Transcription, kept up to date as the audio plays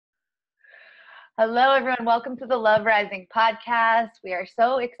Hello, everyone. Welcome to the Love Rising podcast. We are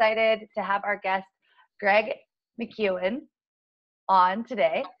so excited to have our guest, Greg McKeown, on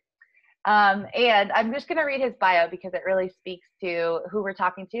today. And I'm just going to read his bio because it really speaks to who we're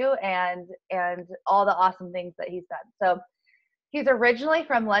talking to and all the awesome things that he's done. So he's originally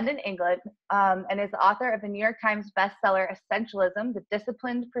from London, England, and is the author of the New York Times bestseller, Essentialism, The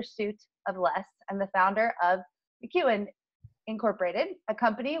Disciplined Pursuit of Less, and the founder of McKeown Incorporated, a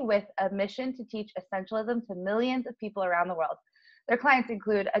company with a mission to teach essentialism to millions of people around the world. Their clients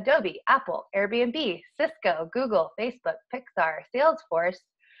include Adobe, Apple, Airbnb, Cisco, Google, Facebook, Pixar, Salesforce,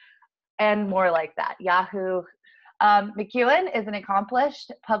 and more like that, Yahoo. McKeown is an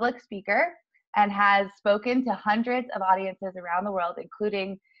accomplished public speaker and has spoken to hundreds of audiences around the world,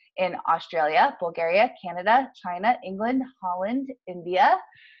 including in Australia, Bulgaria, Canada, China, England, Holland, India,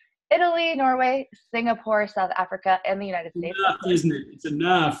 Italy, Norway, Singapore, South Africa, and the United States. Enough, isn't it? It's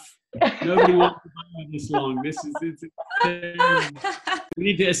enough. Nobody wants to bio this long. We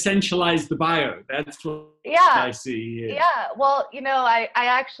need to essentialize the bio. That's what I see here. Yeah. Well, I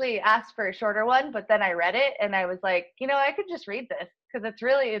actually asked for a shorter one, but then I read it and I was like, I could just read this because it's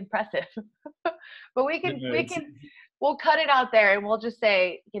really impressive. But we'll cut it out there and we'll just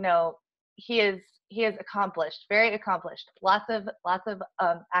say, he is accomplished, very accomplished, lots of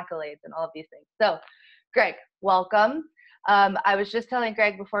accolades and all of these things. So, Greg, welcome. I was just telling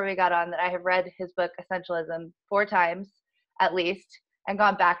Greg before we got on that I have read his book, Essentialism, 4 times at least, and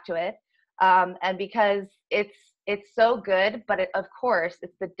gone back to it. And because it's so good, but of course,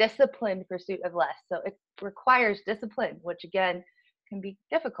 it's the disciplined pursuit of less. So it requires discipline, which again, can be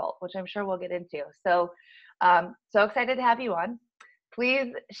difficult, which I'm sure we'll get into. So, so excited to have you on.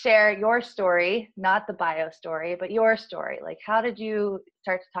 Please share your story, not the bio story, but your story. Like, how did you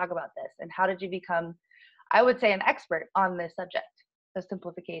start to talk about this? And how did you become, I would say, an expert on this subject of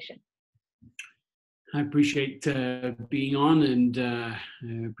simplification? I appreciate being on and I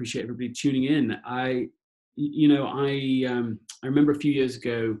appreciate everybody tuning in. I remember a few years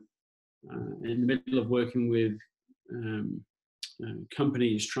ago in the middle of working with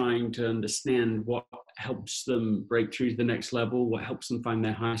companies trying to understand what helps them break through to the next level, what helps them find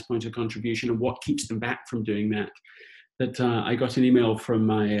their highest point of contribution, and what keeps them back from doing that I got an email from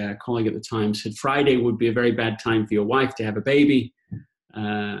my colleague at the time, said Friday would be a very bad time for your wife to have a baby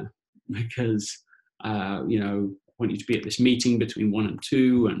because I want you to be at this meeting between 1 and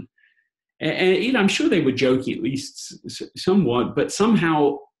 2, and I'm sure they were joking at least somewhat, but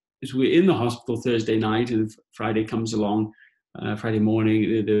somehow as we're in the hospital Thursday night and Friday comes along, Friday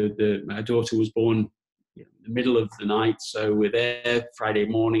morning, my daughter was born in the middle of the night, so we're there Friday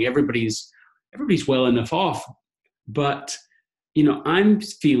morning. Everybody's well enough off, but I'm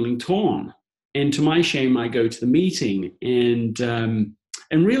feeling torn. And to my shame, I go to the meeting, and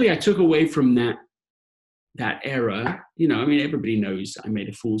really, I took away from that era. Everybody knows I made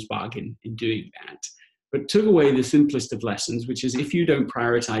a fool's bargain in doing that, but took away the simplest of lessons, which is if you don't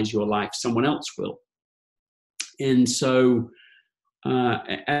prioritize your life, someone else will. And so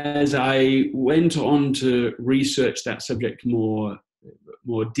as I went on to research that subject more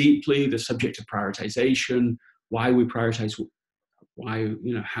deeply, the subject of prioritization, why we prioritize,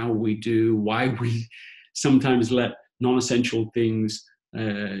 how we do, why we sometimes let non-essential things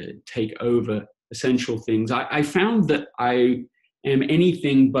take over essential things, I found that I am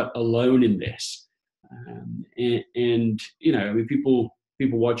anything but alone in this.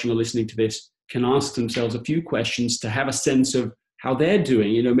 People watching or listening to this can ask themselves a few questions to have a sense of how they're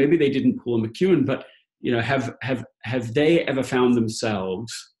doing. Maybe they didn't pull a McKeown, but have they ever found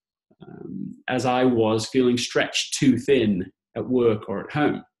themselves, as I was, feeling stretched too thin at work or at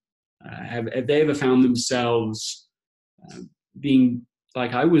home? Have they ever found themselves being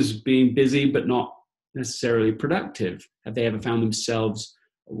like I was, being busy but not necessarily productive? Have they ever found themselves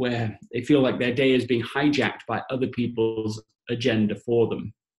where they feel like their day is being hijacked by other people's agenda for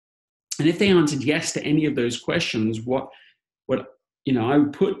them? And if they answered yes to any of those questions, what I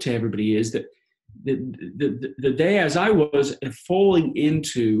would put to everybody is that the day as I was falling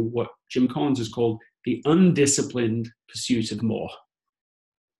into what Jim Collins has called the undisciplined pursuit of more,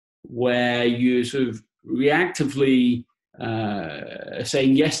 where you sort of reactively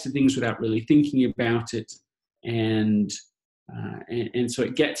saying yes to things without really thinking about it, and so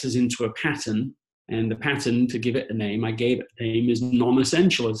it gets us into a pattern. And the pattern, to give it a name, I gave it a name, is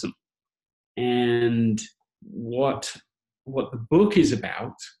non-essentialism. And what the book is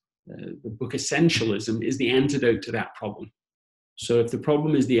about, the book Essentialism, is the antidote to that problem. So if the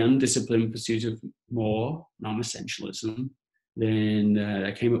problem is the undisciplined pursuit of more, non-essentialism, then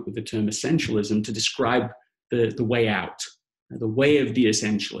I came up with the term essentialism to describe the way out, the way of the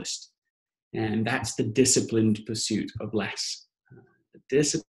essentialist. And that's the disciplined pursuit of less. The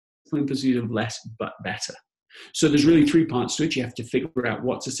disciplined pursuit of less, but better. So there's really three parts to it. You have to figure out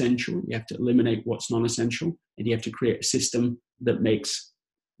what's essential, you have to eliminate what's non-essential, and you have to create a system that makes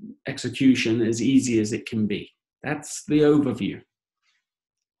execution as easy as it can be. That's the overview.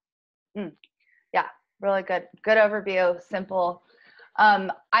 Yeah, really good. Good overview, simple.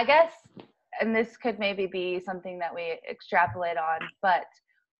 I guess, and this could maybe be something that we extrapolate on, but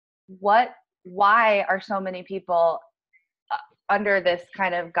why are so many people under this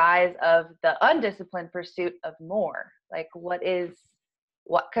kind of guise of the undisciplined pursuit of more? Like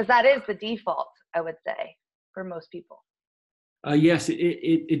because that is the default, I would say, for most people. Yes,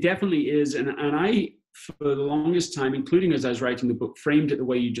 it definitely is. And I, for the longest time, including as I was writing the book, framed it the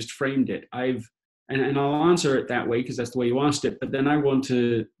way you just framed it. And I'll answer it that way because that's the way you asked it. But then I want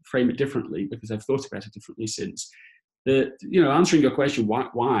to frame it differently because I've thought about it differently since. Answering your question,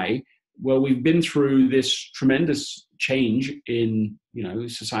 why? Well, we've been through this tremendous change in,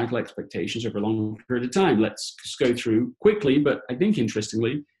 societal expectations over a long period of time. Let's just go through quickly, but I think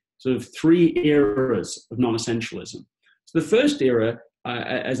interestingly, sort of three eras of non-essentialism. So the first era,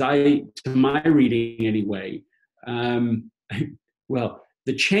 to my reading anyway, the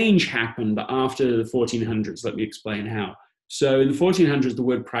change happened after the 1400s. Let me explain how. So in the 1400s, the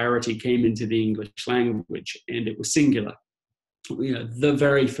word priority came into the English language, and it was singular. The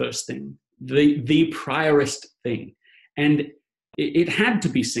very first thing, the priorist thing. And it had to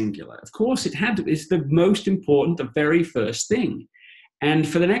be singular. Of course, it had to. It's the most important, the very first thing. And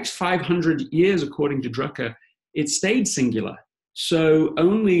for the next 500 years, according to Drucker, it stayed singular. So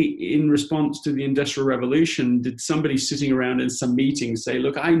only in response to the Industrial Revolution did somebody sitting around in some meeting say,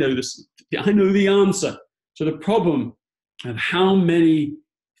 look, I know this, I know the answer to the problem of how many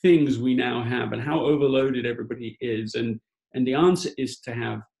things we now have and how overloaded everybody is. And the answer is to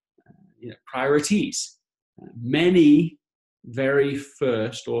have priorities, many very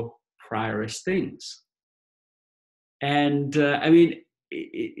first or priorist things. And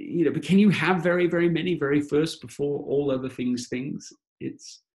but can you have very, very many very first before all other things?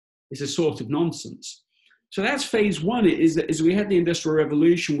 It's a sort of nonsense. So that's phase one. Is we had the Industrial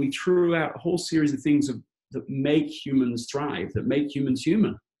Revolution, we threw out a whole series of things that make humans thrive, that make humans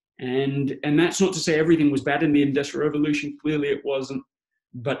human. And that's not to say everything was bad in the Industrial Revolution. Clearly it wasn't.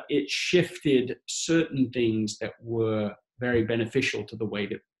 But it shifted certain things that were very beneficial to the way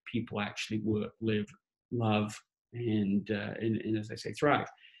that people actually work, live, love, and as I say, thrive.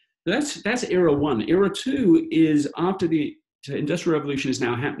 That's era one. Era two is after the Industrial Revolution is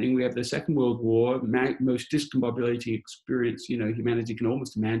now happening. We have the Second World War, most discombobulating experience humanity can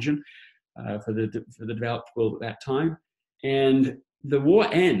almost imagine for the developed world at that time. And the war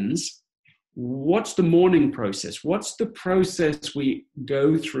ends. What's the mourning process? What's the process we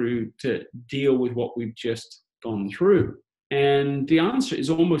go through to deal with what we've just gone through? And the answer is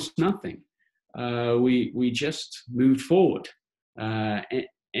almost nothing. We just moved forward.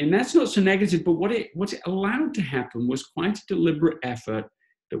 And that's not so negative, but what it allowed to happen was quite a deliberate effort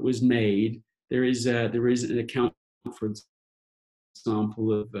that was made. There is an account, for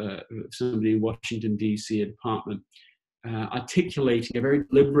example, of somebody in Washington, D.C., a department, articulating a very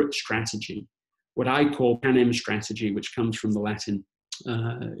deliberate strategy, what I call panem strategy, which comes from the Latin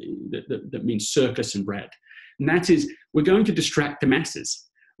that means circus and bread. And that is, we're going to distract the masses.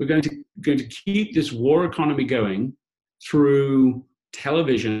 We're going to keep this war economy going through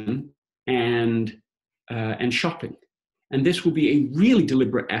television and shopping. And this will be a really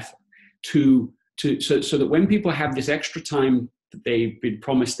deliberate effort so that when people have this extra time that they've been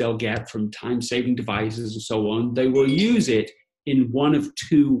promised they'll get from time-saving devices and so on, they will use it in one of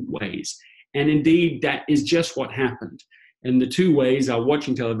two ways. And indeed, that is just what happened. And the two ways are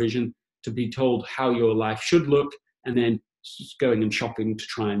watching television to be told how your life should look, and then going and shopping to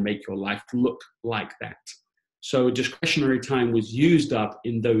try and make your life look like that. So discretionary time was used up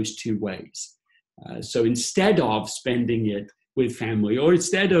in those two ways. So instead of spending it with family, or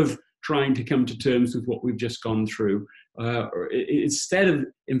instead of trying to come to terms with what we've just gone through, or instead of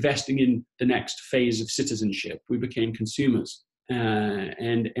investing in the next phase of citizenship, we became consumers.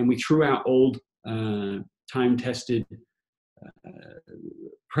 And we threw out old, time-tested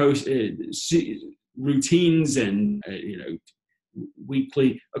routines and,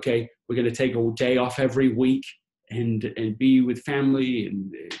 weekly, okay, we're going to take a day off every week and be with family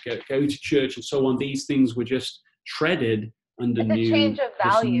and go to church and so on. These things were just shredded under new. It's a change of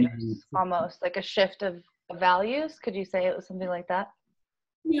values, almost like a shift of values. Could you say it was something like that?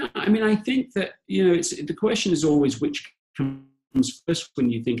 Yeah, I think that, the question is always which comes first when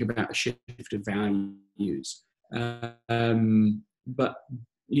you think about a shift of values. But,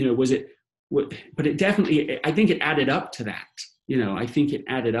 was it but it definitely, I think it added up to that. I think it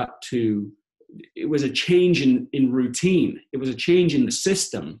added up to, it was a change in routine. It was a change in the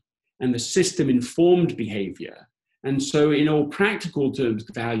system, and the system informed behavior. And so in all practical terms,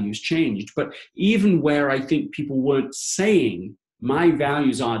 the values changed. But even where I think people weren't saying, my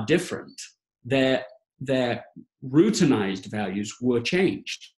values are different, their routinized values were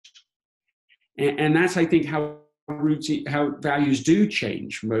changed. And that's, I think, how values do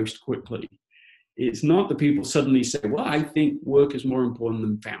change most quickly. It's not that people suddenly say, well, I think work is more important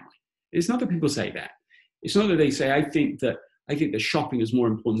than family. It's not that people say that. It's not that they say, I think that shopping is more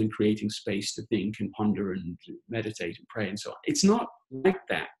important than creating space to think and ponder and meditate and pray and so on. It's not like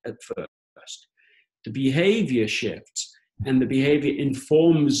that at first. The behavior shifts, and the behavior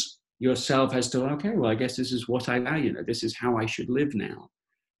informs yourself as to, okay, well, I guess this is what I value. This is how I should live now.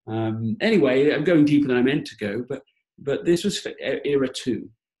 Anyway, I'm going deeper than I meant to go, but this was for era 2.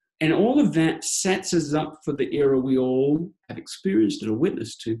 And all of that sets us up for the era we all have experienced and are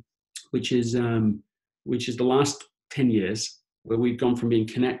witness to, which is the last 10 years, where we've gone from being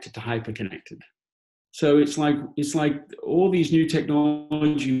connected to hyper-connected. So it's like all these new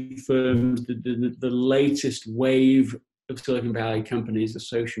technology firms, the latest wave of Silicon Valley companies, the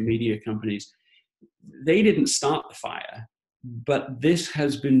social media companies, they didn't start the fire, but this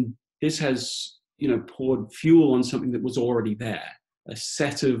has poured fuel on something that was already there, a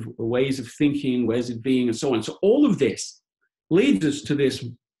set of ways of thinking, ways of being, and so on. So all of this leads us to this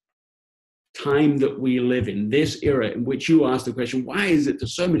time that we live in, this era in which you asked the question, why is it that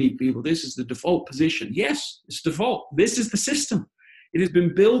so many people, this is the default position? Yes, it's default. This is the system. It has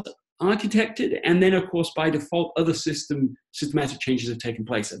been built, architected, and then, of course, by default, other systematic changes have taken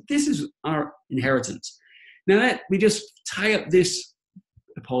place. And this is our inheritance. Now that we just tie up this,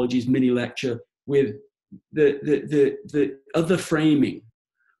 apologies, mini lecture with the other framing,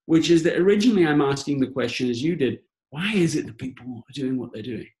 which is that originally I'm asking the question, as you did, why is it that people are doing what they're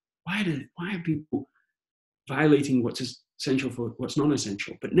doing? Why are people violating what's essential for what's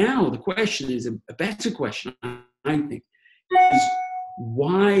non-essential? But now the question is a better question, I think, is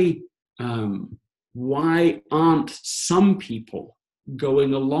why aren't some people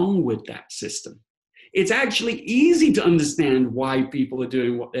going along with that system? It's actually easy to understand why people are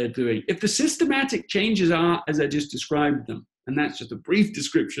doing what they're doing. If the systematic changes are as I just described them, and that's just a brief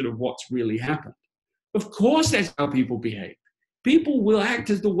description of what's really happened, of course that's how people behave. People will act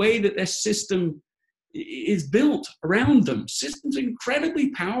as the way that their system is built around them. Systems are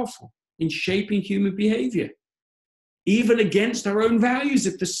incredibly powerful in shaping human behavior, even against our own values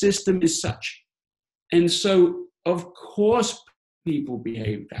if the system is such. And so, of course, people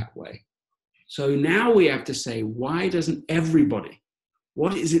behave that way. So now we have to say, why doesn't everybody?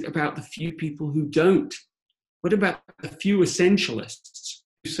 What is it about the few people who don't? What about the few essentialists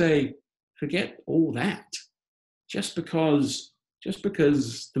who say, forget all that? Just because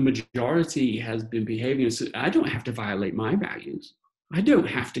the majority has been behaving, I don't have to violate my values. I don't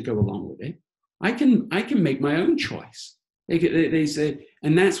have to go along with it. I can make my own choice. They say,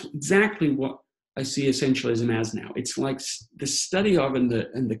 and that's exactly what I see essentialism as now. It's like the study of and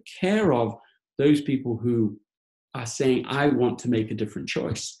the care of those people who are saying, I want to make a different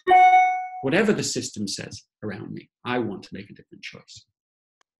choice. Whatever the system says around me, I want to make a different choice.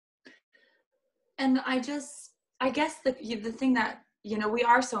 And I guess the thing that, we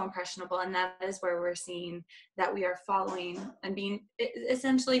are so impressionable, and that is where we're seeing that we are following and being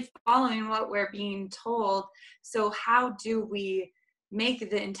essentially following what we're being told. So how do we make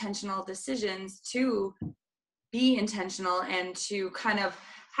the intentional decisions to be intentional and to kind of,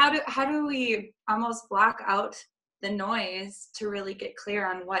 how do we almost block out the noise to really get clear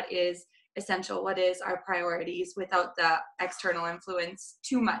on what is essential, what is our priorities without the external influence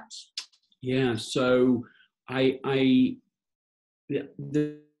too much? Yeah, so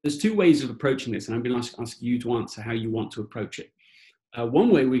there's two ways of approaching this, and I'm going to ask you to answer how you want to approach it. One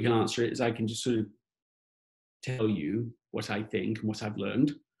way we can answer it is I can just sort of tell you what I think and what I've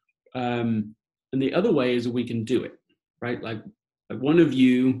learned. And the other way is that we can do it, right? Like one of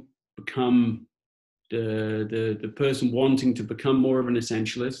you become the person wanting to become more of an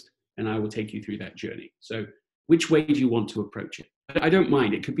essentialist, and I will take you through that journey. So which way do you want to approach it? I don't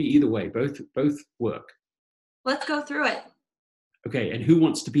mind. It could be either way. Both work. Let's go through it. Okay, and who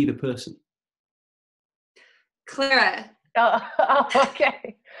wants to be the person? Clara. Oh,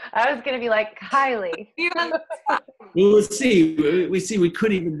 okay. I was going to be like, Kylee. Well, let's see. We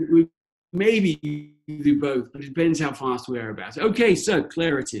could maybe do both, but it depends how fast we are about it. Okay, so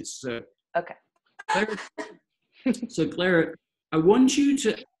Clara it is. So, okay. Clara, I want you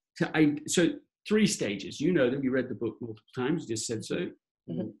so 3 stages. You know them. You read the book multiple times. You just said so.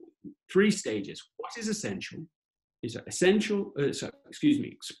 Mm-hmm. 3 stages. What is essential? Is essential,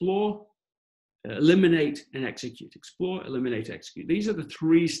 explore, eliminate, and execute. Explore, eliminate, execute. These are the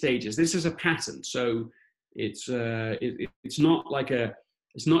 3 stages. This is a pattern. So it's not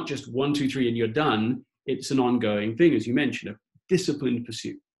just 1, 2, 3 and you're done. It's an ongoing thing, as you mentioned, a disciplined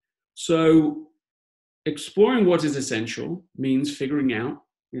pursuit. So exploring what is essential means figuring out,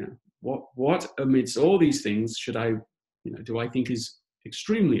 what amidst all these things should I, do I think is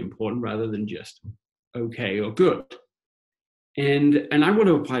extremely important rather than just okay or good. And I want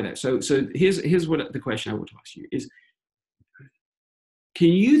to apply that. So here's what the question I want to ask you is, can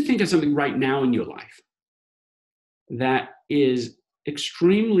you think of something right now in your life that is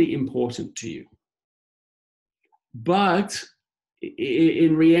extremely important to you, but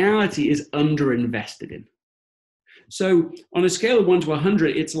in reality is underinvested in? So on a scale of 1 to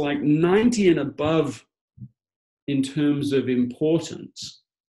 100, it's like 90 and above in terms of importance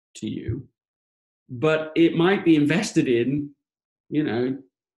to you, but it might be invested in, 0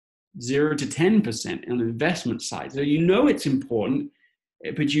 to 10% on the investment side. So it's important,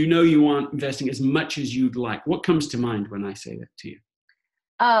 but you aren't investing as much as you'd like. What comes to mind when I say that to you?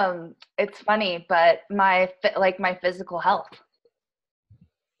 It's funny, but my physical health.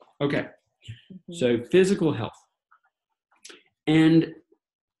 Okay. So physical health. And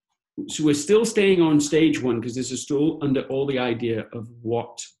so we're still staying on stage 1 because this is still under all the idea of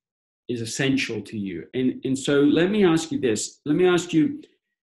what is essential to you. And so let me ask you this. Let me ask you,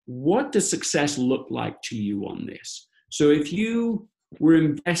 what does success look like to you on this? So if you were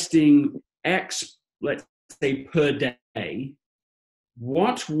investing X, let's say per day,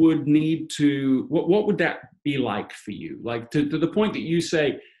 what would that be like for you? Like to the point that you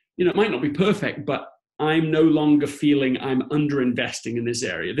say, it might not be perfect, but I'm no longer feeling I'm underinvesting in this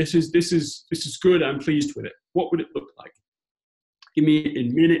area. This is good. I'm pleased with it. What would it look like? Give me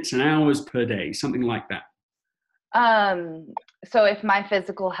in minutes and hours per day, something like that. So if my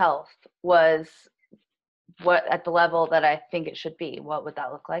physical health was at the level that I think it should be, what would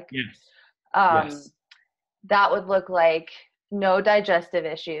that look like? Yes. Yes. That would look like no digestive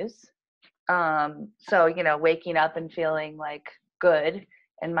issues. So, waking up and feeling like good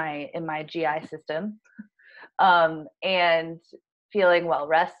in my GI system, and feeling well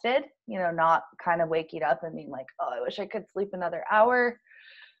rested, not kind of waking up and being like, oh, I wish I could sleep another hour.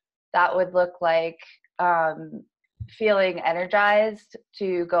 That would look like feeling energized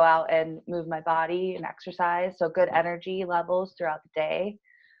to go out and move my body and exercise. So good energy levels throughout the day.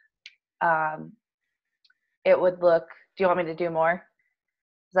 It would look, do you want me to do more?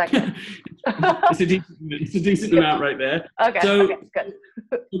 Is that good? it's a decent amount right there. Okay. So, okay, good.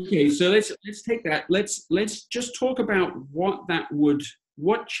 Okay, so let's take that. Let's just talk about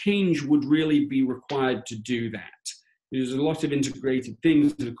what change would really be required to do that. There's a lot of integrated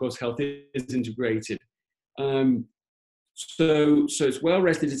things, and of course, health is integrated. So it's well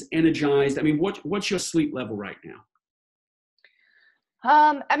rested, it's energized. I mean, what's your sleep level right now?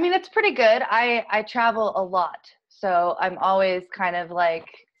 It's pretty good. I travel a lot, so I'm always kind of like,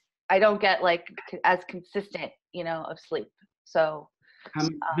 I don't get like as consistent, of sleep. So how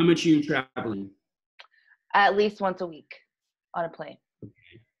much are you traveling? At least once a week on a plane.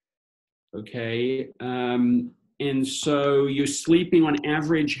 Okay. And so you're sleeping on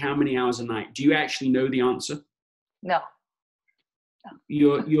average how many hours a night? Do you actually know the answer? No.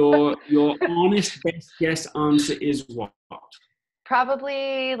 Your honest best guess answer is what?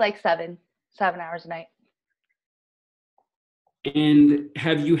 Probably like 7 hours a night. And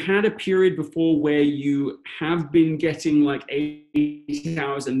have you had a period before where you have been getting like 8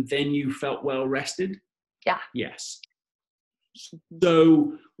 hours and then you felt well rested? Yeah. Yes.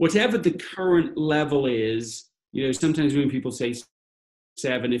 So whatever the current level is, sometimes when people say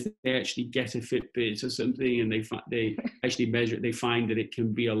 7, if they actually get a Fitbit or something and they actually measure it, they find that it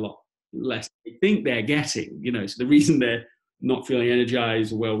can be a lot less than they think they're getting. So the reason they're not feeling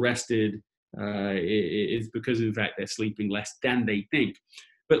energized or well rested is because in fact they're sleeping less than they think.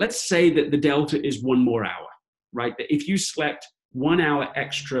 But let's say that the delta is 1 more hour, right? That if you slept 1 hour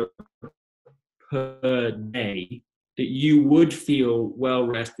extra per day, that you would feel well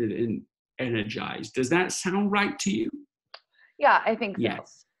rested and energized. Does that sound right to you? Yeah, I think so.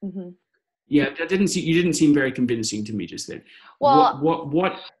 Yes. Mm-hmm. Yeah, you didn't seem very convincing to me just then. Well,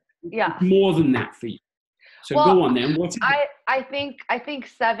 what? Yeah. More than that for you. So go on then. What's I think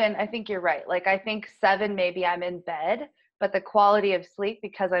 7. I think you're right. Like I think 7, maybe I'm in bed, but the quality of sleep,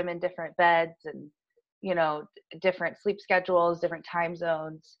 because I'm in different beds and different sleep schedules, different time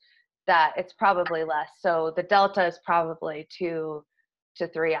zones, that it's probably less. So the delta is probably 2 to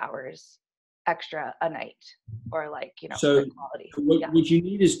 3 hours extra a night, or like, So good quality. what you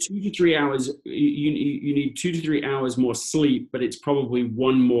need is 2 to 3 hours. You need 2 to 3 hours more sleep, but it's probably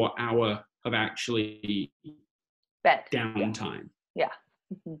 1 more hour of actually Bed downtime. Yeah.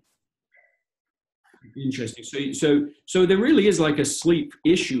 Mm-hmm. Interesting. So there really is like a sleep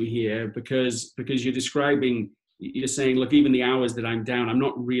issue here, because you're saying, look, even the hours that I'm down, I'm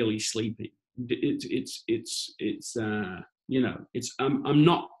not really sleeping. I'm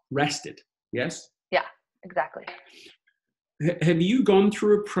not rested. Yes. Yeah, exactly. Have you gone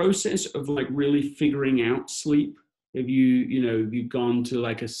through a process of like really figuring out sleep? Have you gone to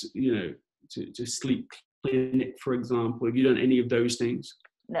like to sleep clinic, for example? Have you done any of those things?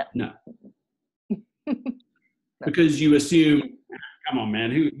 No. No. Because you assume, come on,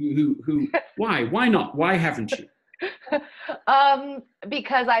 man, who, why not? Why haven't you?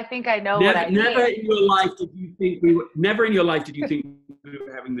 Because I think I know what I need. Never in your life did you think we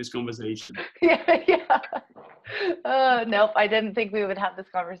were having this conversation. Yeah. Nope, I didn't think we would have this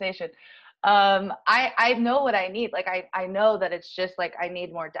conversation. I know what I need. Like, I know that it's just like, I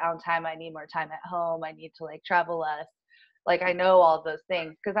need more downtime. I need more time at home. I need to like travel less. Like, I know all those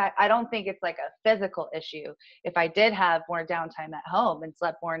things, because I don't think it's like a physical issue. If I did have more downtime at home and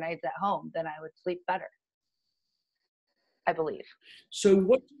slept more nights at home, then I would sleep better, I believe. So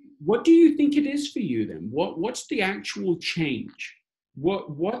what do you think it is for you then? What's the actual change?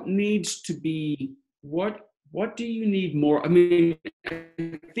 What needs to be, what do you need more? I mean, I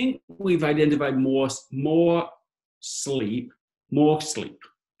think we've identified more sleep.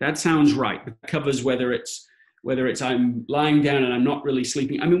 That sounds right. It covers whether it's I'm lying down and I'm not really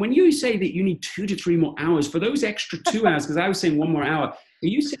sleeping. I mean, when you say that you need 2 to 3 more hours for those extra 2 hours, because I was saying 1 more hour, are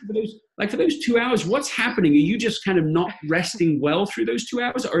you saying for those 2 hours, what's happening? Are you just kind of not resting well through those 2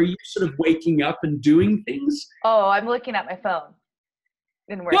 hours? Or are you sort of waking up and doing things? Oh, I'm looking at my phone.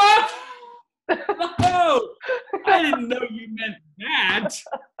 Didn't work. What? No, I didn't know you meant that.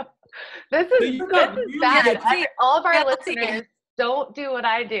 This is bad. All of our listeners, don't do what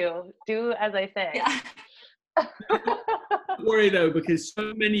I do. Do as I say. Yeah. Don't worry though, because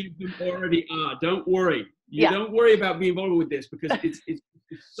so many of them already are. Don't worry. Don't worry about being involved with this, because it's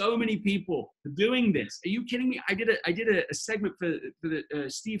so many people doing this. Are you kidding me? I did a segment for the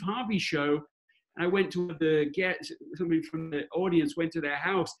Steve Harvey show. I went to somebody from the audience went to their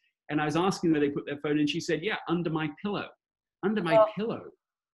house, and I was asking where they put their phone, and she said, "Yeah, under my pillow." Under my pillow.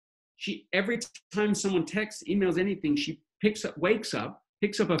 She, every time someone texts, emails, anything, she wakes up,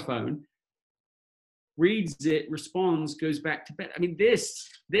 picks up her phone, reads it, responds, goes back to bed. I mean, this,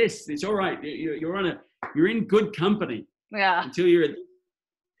 it's all right. You're in good company. Yeah. Until you're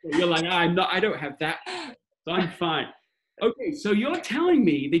like, I don't have that. So I'm fine. Okay. So you're telling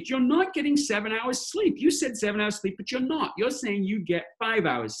me that you're not getting 7 hours sleep. You said 7 hours sleep, but you're not. You're saying you get 5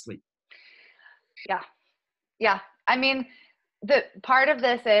 hours sleep. Yeah. Yeah. I mean, the part of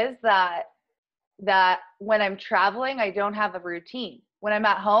this is that when I'm traveling, I don't have a routine. When I'm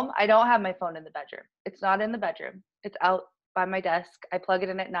at home, I don't have my phone in the bedroom. It's not in the bedroom. It's out by my desk. I plug it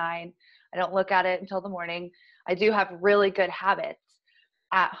in at 9. I don't look at it until the morning. I do have really good habits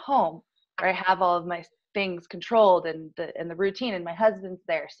at home where I have all of my things controlled and the routine, and my husband's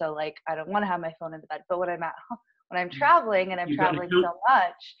there. So like, I don't want to have my phone in the bed. But when I'm at home, when I'm traveling and I'm traveling so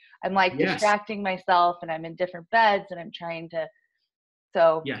much, I'm like distracting myself, and I'm in different beds, and I'm trying to,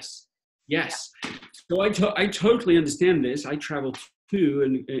 so. Yes. Yeah. So I totally understand this. I travel too,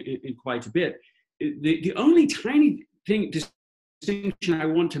 and quite a bit. The only tiny distinction I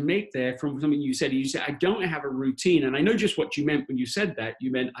want to make there from something you said I don't have a routine, and I know just what you meant when you said that.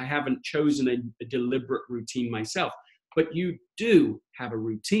 You meant I haven't chosen a deliberate routine myself, but you do have a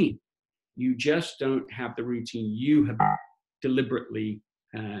routine. You just don't have the routine you have deliberately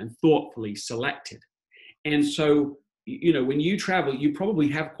and thoughtfully selected. And so, when you travel, you probably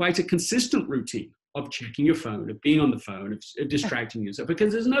have quite a consistent routine of checking your phone, of being on the phone, of distracting yourself,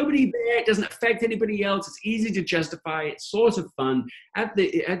 because there's nobody there. It doesn't affect anybody else. It's easy to justify. It's sort of fun.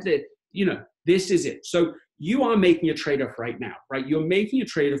 This is it. So you are making a trade-off right now, right? You're making a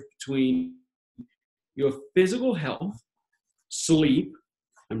trade-off between your physical health, sleep.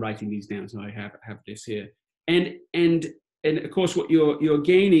 I'm writing these down, so I have this here, and of course, what you're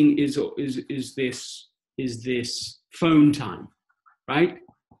gaining is this phone time, right?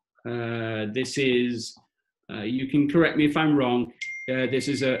 This is, you can correct me if I'm wrong, this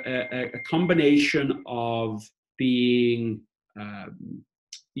is a combination of being,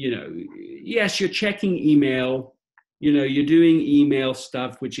 yes, you're checking email, you're doing email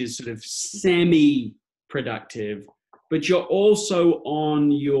stuff, which is sort of semi-productive, but you're also on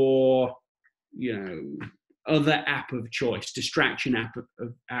your, other app of choice, distraction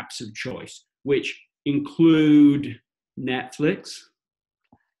apps of choice, which include Netflix,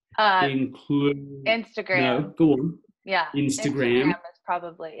 Instagram. No, go on. Yeah. Instagram is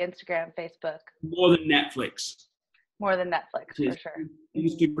probably Instagram, Facebook. More than Netflix. More than Netflix, for sure.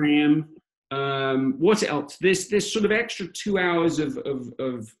 Instagram. What else? This sort of extra 2 hours of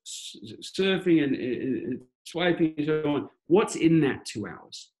surfing and swiping and so on. What's in that 2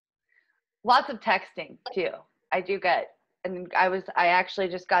 hours? Lots of texting too. I do get, and I actually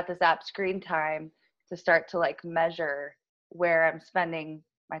just got this app Screen Time to start to like measure where I'm spending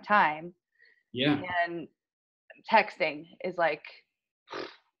my time. Yeah. And texting is like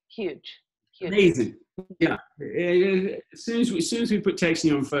huge. Amazing. Yeah. As soon as we put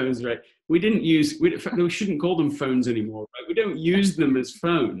texting on phones, right? We shouldn't call them phones anymore, right? We don't use them as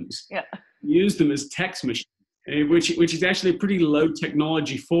phones. Yeah. We use them as text machines, which is actually a pretty low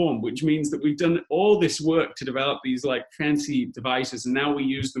technology form, which means that we've done all this work to develop these like fancy devices, and now we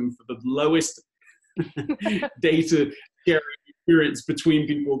use them for the lowest data sharing experience between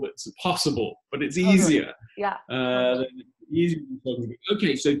people that's possible, but it's easier. Yeah.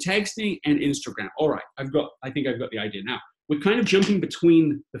 Okay, so texting and Instagram. All right, I think I've got the idea now. We're kind of jumping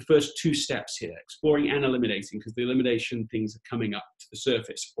between the first two steps here, exploring and eliminating, because the elimination things are coming up to the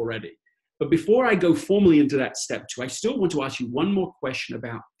surface already. But before I go formally into that step two, I still want to ask you one more question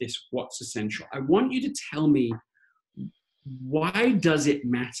about this, what's essential. I want you to tell me, why does it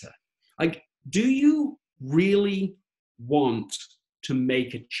matter? Like, do you really want to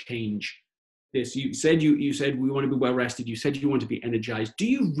make a change? You said we want to be well rested. You said you want to be energized. Do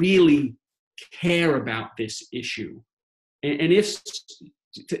you really care about this issue? And if,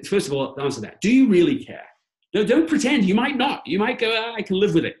 first of all, answer that. Do you really care? No, don't pretend. You might not. You might go, I can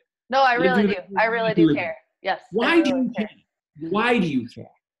live with it. No, I really do. I really do care. Yes. Why do you care? Why do you care?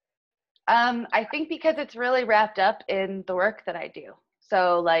 I think because it's really wrapped up in the work that I do.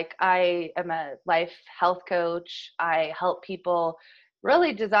 So like I am a life health coach. I help people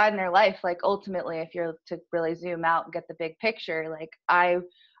really design their life. Like ultimately, if you're to really zoom out and get the big picture, like I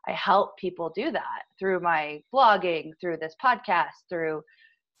help people do that through my blogging, through this podcast, through,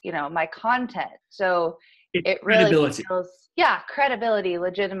 my content. So it really feels, credibility,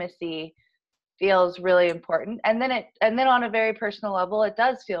 legitimacy feels really important. And then on a very personal level, it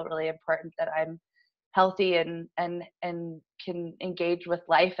does feel really important that I'm healthy and can engage with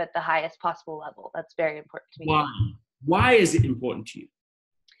life at the highest possible level. That's very important to me. Why is it important to you?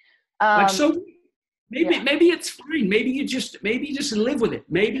 Maybe it's fine. Maybe you just live with it.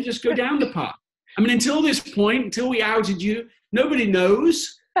 Maybe just go down the path. I mean, until this point, until we outed you, nobody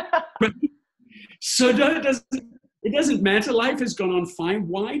knows. Right? So it doesn't matter. Life has gone on fine.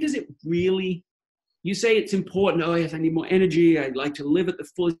 Why does it really? You say it's important. Oh, yes, I need more energy. I'd like to live at the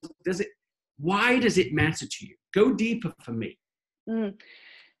fullest. Why does it matter to you? Go deeper for me.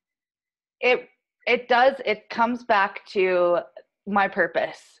 It does. It comes back to my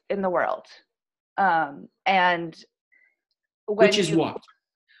purpose in the world. And which is what?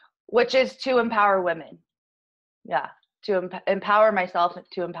 Which is to empower women. Yeah. To empower myself,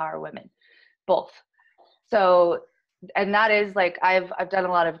 to empower women, both. So, and that is like, I've done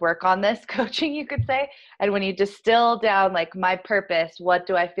a lot of work on this coaching, you could say. And when you distill down like my purpose, what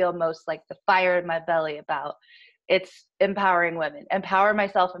do I feel most like the fire in my belly about? It's empowering women. Empower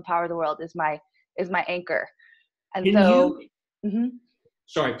myself, empower the world is my anchor. And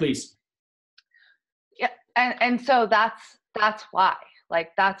Sorry, please. Yeah. And so that's why,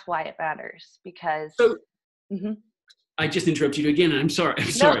 it matters, because. I just interrupted you again. I'm sorry.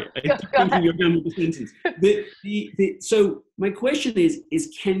 No, You're done with the sentence. So my question is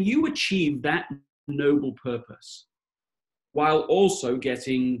can you achieve that noble purpose while also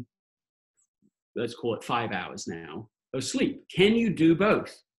getting, let's call it 5 hours now, of sleep? Can you do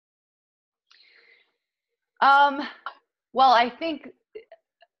both? Well, I think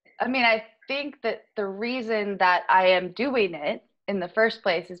that the reason that I am doing it in the first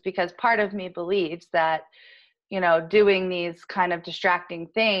place is because part of me believes that, doing these kind of distracting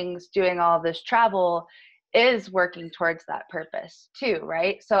things, doing all this travel is working towards that purpose too,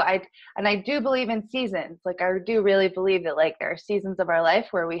 right? So I do believe in seasons. Like I do really believe that like there are seasons of our life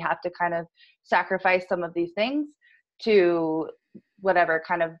where we have to kind of sacrifice some of these things to whatever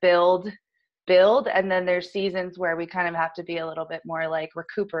kind of build. And then there's seasons where we kind of have to be a little bit more like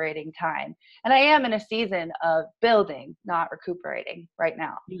recuperating time. And I am in a season of building, not recuperating right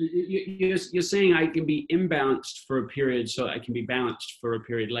now. You're saying I can be imbalanced for a period so I can be balanced for a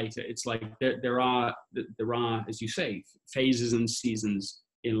period later. It's like there are, as you say, phases and seasons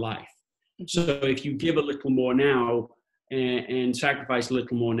in life. So if you give a little more now and sacrifice a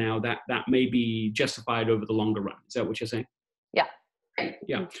little more now, that may be justified over the longer run. Is that what you're saying? Yeah.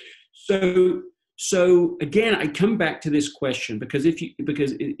 Yeah. So again, I come back to this question because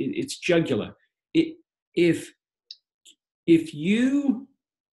it's jugular. If you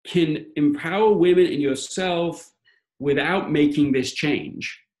can empower women and yourself without making this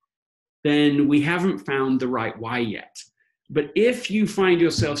change, then we haven't found the right why yet. But if you find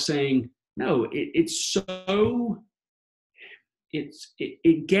yourself saying, no, if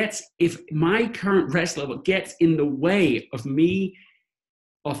my current rest level gets in the way of me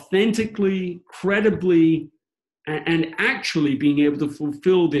authentically, credibly, and actually being able to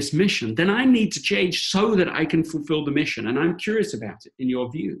fulfill this mission, then I need to change so that I can fulfill the mission. And I'm curious about it, in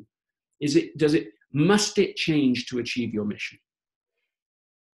your view. Must it change to achieve your mission?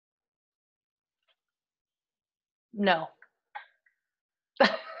 No.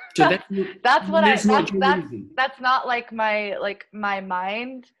 So that's not like my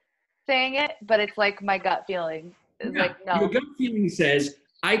mind saying it, but it's like my gut feeling. It's like, no. Your gut feeling says,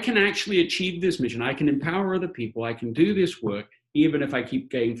 I can actually achieve this mission. I can empower other people. I can do this work, even if I keep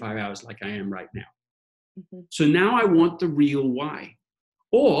getting 5 hours like I am right now. Mm-hmm. So now I want the real why.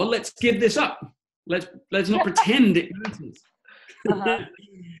 Or let's give this up. Let's not pretend it matters. Uh-huh.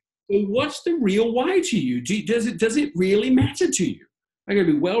 So what's the real why to you? Does it really matter to you? I'm going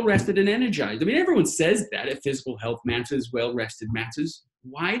to be well rested and energized. I mean, everyone says that if physical health matters, well rested matters.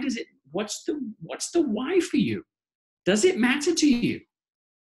 Why does it? What's the why for you? Does it matter to you?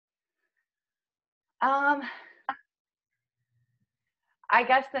 I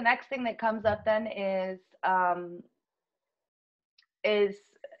guess the next thing that comes up then is a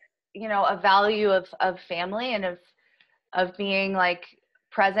value of family and of being like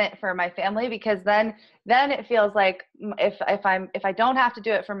present for my family, because then it feels like if I don't have to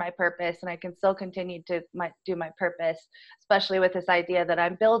do it for my purpose and I can still continue to do my purpose, especially with this idea that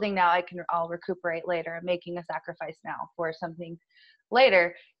I'm building now, I'll recuperate later. I'm making a sacrifice now for something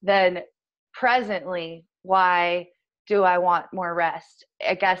later. Then presently, why do I want more rest?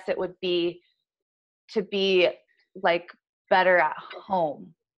 I guess it would be to be like better at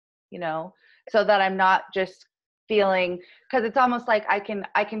home, so that I'm not just feeling, because it's almost like I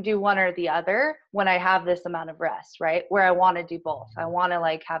can do one or the other when I have this amount of rest, right? Where I want to do both. I want to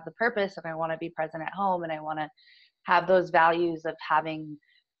like have the purpose, and I want to be present at home, and I want to have those values of having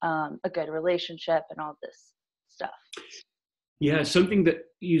a good relationship and all this stuff. Yeah, something that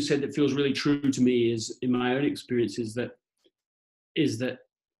you said that feels really true to me is, in my own experience, is that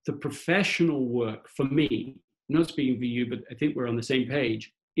the professional work for me, I'm not speaking for you, but I think we're on the same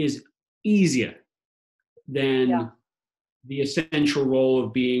page, is easier than the essential role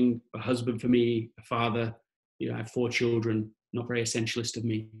of being a husband for me, a father. I have 4 children, not very essentialist of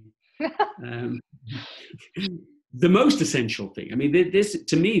me. The most essential thing. I mean,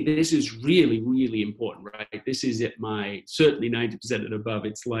 to me, this is really, really important, right? This is at my certainly 90% and above.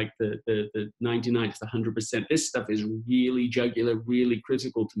 It's like the 99 to the 100%. This stuff is really jugular, really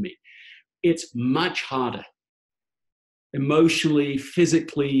critical to me. It's much harder emotionally,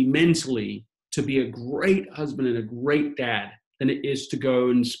 physically, mentally to be a great husband and a great dad than it is to go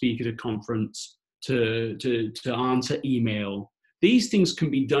and speak at a conference, to answer email. These things can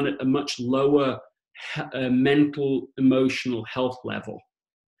be done at a much lower mental, emotional health level.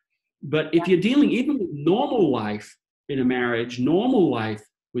 But if you're dealing even with normal life in a marriage, normal life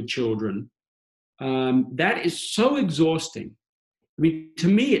with children, that is so exhausting. I mean, to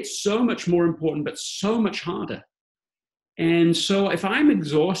me, it's so much more important, but so much harder. And so if I'm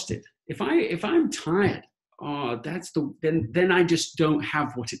exhausted, if I'm tired, then I just don't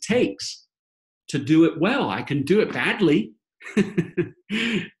have what it takes to do it well. I can do it badly.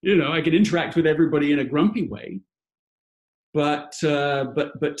 I can interact with everybody in a grumpy way, but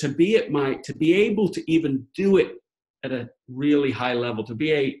to be able to even do it at a really high level, to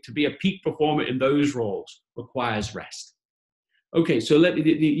be a peak performer in those roles requires rest. Okay, so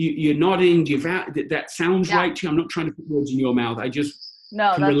you're nodding. That sounds right to you? I'm not trying to put words in your mouth. I just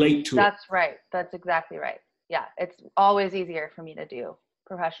can relate to it. That's right. That's exactly right. Yeah, it's always easier for me to do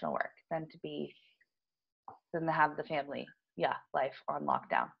professional work than to have the family life on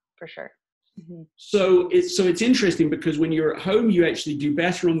lockdown, for sure. Mm-hmm. So it's interesting because when you're at home, you actually do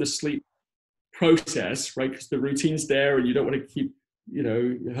better on the sleep process, right? Because the routine's there and you don't want to keep,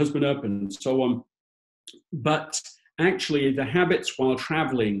 your husband up and so on. But actually the habits while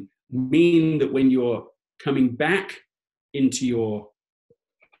traveling mean that when you're coming back into your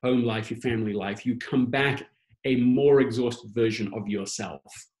home life, your family life, you come back a more exhausted version of yourself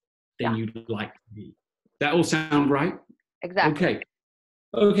than you'd like to be. That all sound right? Exactly.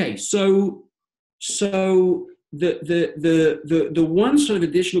 Okay. So the one sort of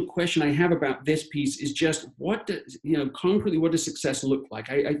additional question I have about this piece is just concretely, what does success look like?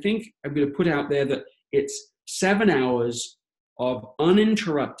 I think I'm going to put out there that it's 7 hours of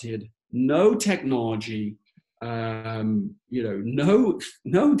uninterrupted, no technology, no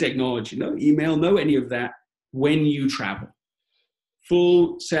technology, no email, no any of that when you travel.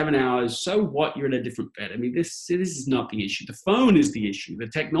 Full 7 hours. So what? You're in a different bed. I mean, this is not the issue. The phone is the issue. The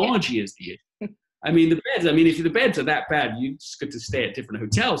technology is the issue. I mean, the beds. I mean, if the beds are that bad, you just get to stay at different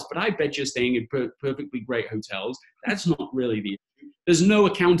hotels. But I bet you're staying in perfectly great hotels. That's not really the issue. There's no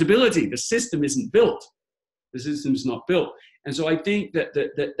accountability. The system isn't built. The system's not built. And so I think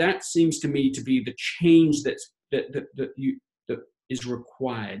that seems to me to be the change that is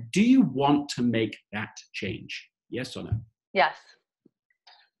required. Do you want to make that change? Yes or no? Yes.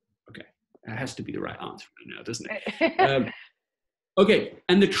 Okay, that has to be the right answer right now, doesn't it? Okay,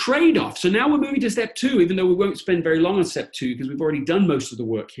 and the trade-off. So now we're moving to step 2, even though we won't spend very long on step 2 because we've already done most of the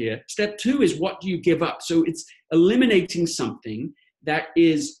work here. Step 2 is, what do you give up? So it's eliminating something that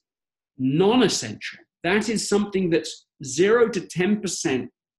is non-essential. That is something that's 0 to 10%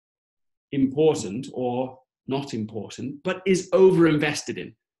 important or not important, but is over-invested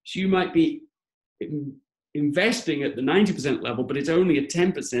in. So you might be investing at the 90% level, but it's only a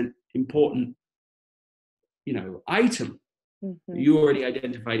 10% important, item. Mm-hmm. You already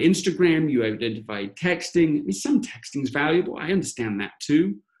identified Instagram, you identified texting. I mean, some texting is valuable. I understand that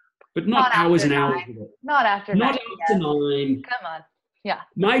too, but not hours and hours of it. Not after 9. Not after 9. Come on. Yeah.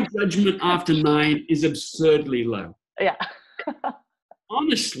 My judgment after 9 is absurdly low. Yeah.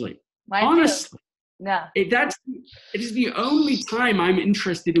 Honestly. Mine too. Yeah. It is the only time I'm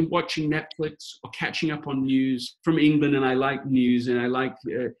interested in watching Netflix or catching up on news from England, and I like news, and I like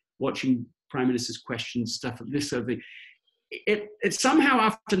watching Prime Minister's questions, stuff like this sort of thing. It somehow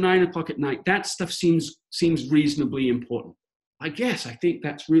after 9 o'clock at night, that stuff seems reasonably important. I think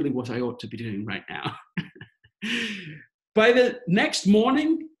that's really what I ought to be doing right now. By the next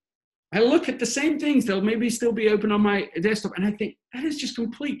morning, I look at the same things. They'll maybe still be open on my desktop, and I think that is just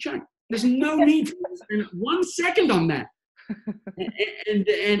complete junk. There's no need to spend 1 second on that.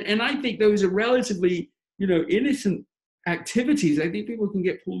 And I think those are relatively, innocent activities. I think people can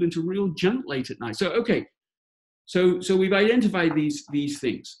get pulled into real junk late at night. So, okay. So we've identified these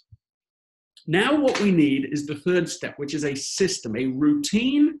things. Now what we need is the third step, which is a system, a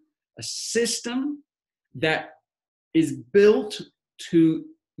routine, a system that is built to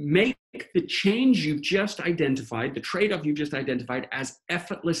make the change you've just identified, the trade-off you've just identified, as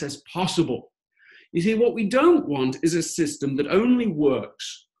effortless as possible. You see, what we don't want is a system that only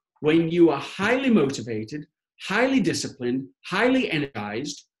works when you are highly motivated, highly disciplined, highly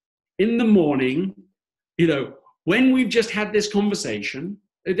energized in the morning, when we've just had this conversation.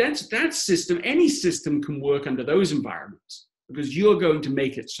 That system, any system can work under those environments because you're going to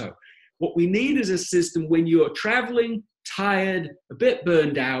make it so. What we need is a system when you're traveling, tired, a bit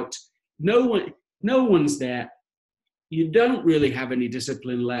burned out, no one's there, you don't really have any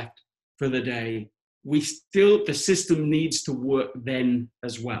discipline left for the day. The system needs to work then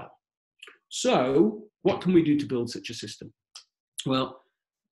as well. So what can we do to build such a system? Well,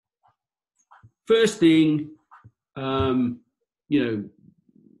 first thing,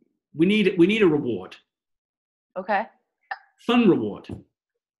 we need a reward. Okay. Fun reward.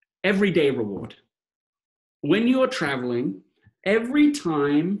 Everyday reward. When you're traveling, every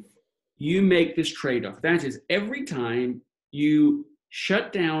time you make this trade-off, that is, every time you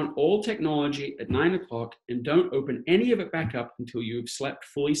shut down all technology at 9 o'clock and don't open any of it back up until you've slept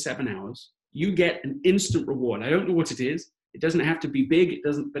fully 7 hours, you get an instant reward. I don't know what it is. It doesn't have to be big.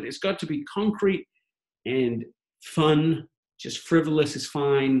 But it's got to be concrete and fun. Just frivolous is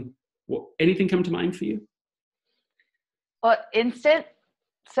fine. Anything come to mind for you? Well, instant.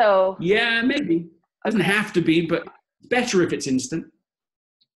 So. Yeah, maybe. Doesn't have to be, but it's better if it's instant.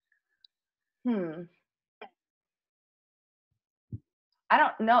 I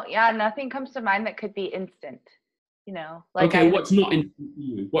don't know. Yeah, nothing comes to mind that could be instant. What's not instant for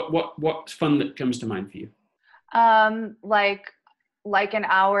you? What's fun that comes to mind for you? Like an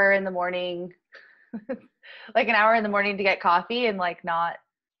hour in the morning, like an hour in the morning to get coffee and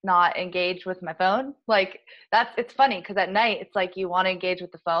not engage with my phone. It's funny because at night it's like you want to engage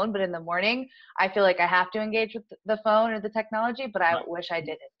with the phone, but in the morning I feel like I have to engage with the phone or the technology, but I wish I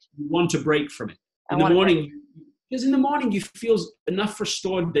didn't. You want to break from it. Because in the morning you feel enough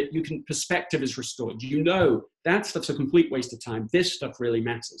restored that perspective is restored. That stuff's a complete waste of time. This stuff really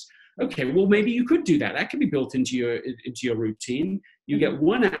matters. Okay, well maybe you could do that. That can be built into your routine. You get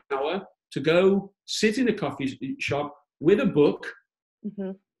 1 hour to go sit in a coffee shop with a book,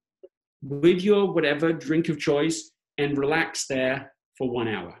 with your whatever drink of choice and relax there for 1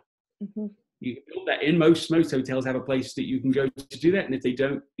 hour. Mm-hmm. You can build that in. Most hotels have a place that you can go to do that. And if they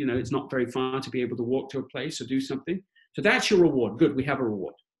don't, it's not very far to be able to walk to a place or do something. So that's your reward. Good. We have a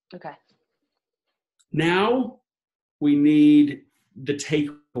reward. Okay. Now we need the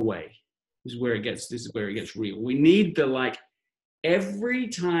takeaway. This is where it gets real. We need the, every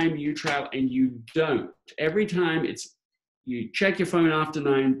time you travel and you don't, every time you check your phone after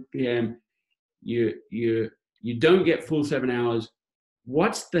 9 p.m., you don't get full 7 hours.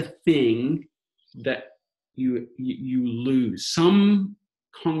 What's the thing that you lose? Some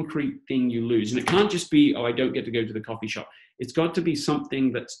concrete thing you lose. And it can't just be, I don't get to go to the coffee shop. It's got to be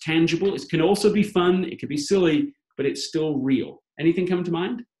something that's tangible. It can also be fun. It can be silly, but it's still real. Anything come to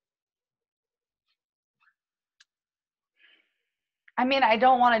mind? I mean, I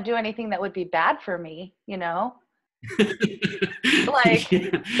don't want to do anything that would be bad for me, Yeah.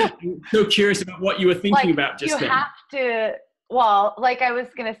 I'm so curious about what you were thinking about just then. You have to, I was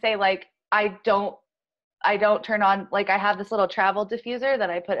going to say, I don't turn on, I have this little travel diffuser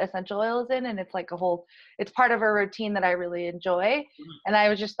that I put essential oils in, and it's it's part of a routine that I really enjoy. And I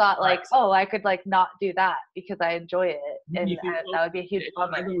was just thought I could not do that because I enjoy it. And that would be a huge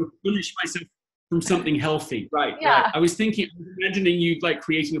bummer. I'm going to punish myself from something healthy. Right. Yeah. Right. I was imagining you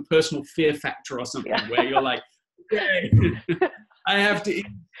creating a personal fear factor or something where you're okay, I have to eat.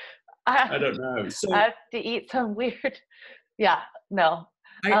 I don't know. So I have to eat some weird. Yeah. No.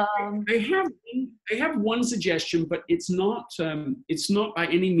 I have one suggestion, but it's not by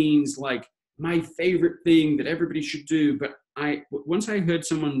any means my favorite thing that everybody should do. But once I heard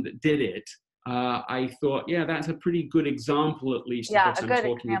someone that did it, I thought, yeah, that's a pretty good example, at least. Yeah, of what a I'm good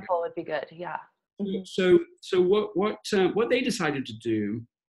talking example about. would be good. Yeah. Mm-hmm. So what they decided to do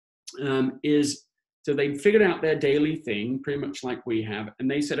is, so they figured out their daily thing, pretty much like we have, and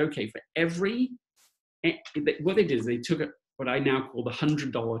they said, okay, for what they did is they took what I now call the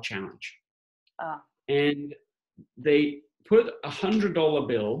 $100 challenge. And they put a $100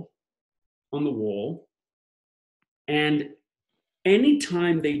 bill on the wall, and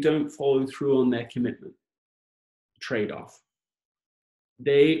anytime they don't follow through on their commitment, trade-off,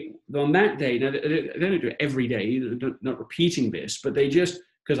 on that day, now they don't do it every day, they're not repeating this, but they just,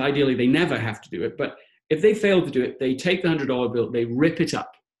 because ideally they never have to do it, but if they fail to do it, they take the $100 bill, they rip it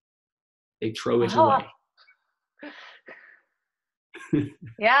up, they throw it away.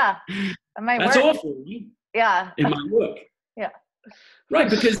 Yeah. That's awful. Yeah. In my work. Yeah. Right,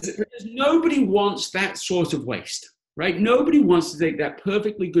 because nobody wants that sort of waste, right? Nobody wants to take that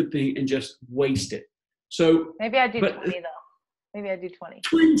perfectly good thing and just waste it. So maybe I do 20 though. Maybe I do 20.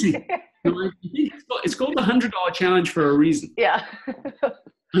 20. No, I think it's called the $100 challenge for a reason. Yeah.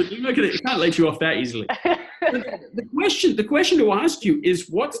 It can't let you off that easily. The question to ask you is,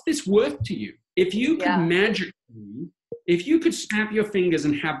 what's this worth to you? If you could magically, if you could snap your fingers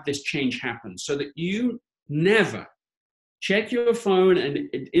and have this change happen so that you never check your phone and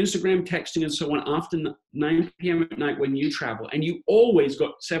Instagram texting and so on after 9 p.m. at night when you travel, and you always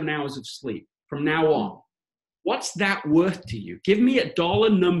got 7 hours of sleep from now on, what's that worth to you? Give me a dollar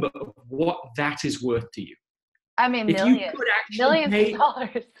number of what that is worth to you. I mean, millions of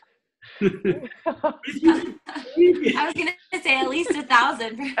dollars. I was going to say at least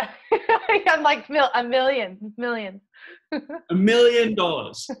 1,000. I'm like a million. $1 million.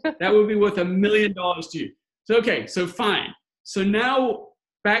 That would be worth $1 million to you. So, okay, so fine. So now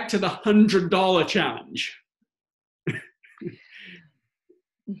back to the $100 challenge.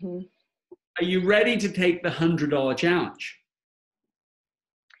 Mm-hmm. Are you ready to take the $100 challenge?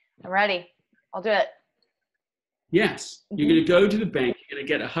 I'm ready. I'll do it. Yes. Mm-hmm. You're going to go to the bank. You're going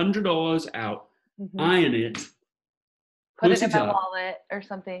to get $100 out, iron it, put it in my wallet or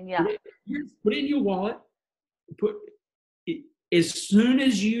something. Yeah. Put it in your wallet. As soon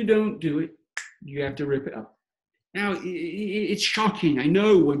as you don't do it, you have to rip it up. Now, it's shocking. I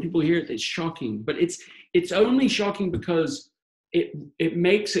know when people hear it, it's shocking. But it's only shocking because it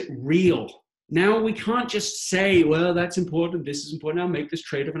makes it real. Now we can't just say, well, that's important, this is important, I'll make this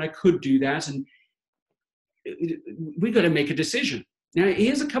trade-off, and I could do that. And we got to make a decision. Now,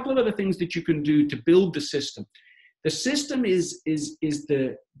 here's a couple of other things that you can do to build the system. The system is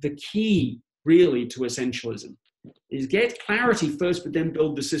the key, really, to essentialism. Is get clarity first, but then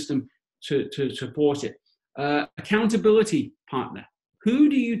build the system to support it. Accountability partner. Who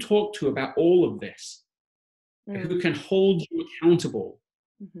do you talk to about all of this? Who can hold you accountable?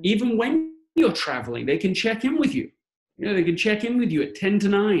 Even when you're traveling, they can check in with you. They can check in with you at 10 to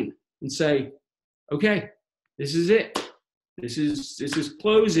 9 and say, okay, this is it. This is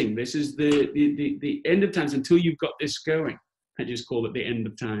closing. This is the end of times until you've got this going. I just call it the end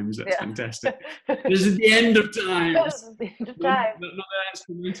of times. That's Yeah. fantastic. This is the end of times. This is the end of time. Not that that's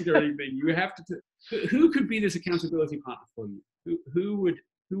romantic or anything. You have to. Who could be this accountability partner for you? Who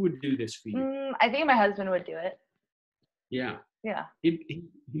would do this for you? I think my husband would do it. Yeah. Yeah. He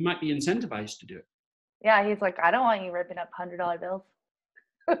might be incentivized to do it. Yeah, he's like, I don't want you ripping up $100 bills.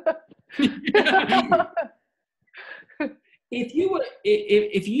 If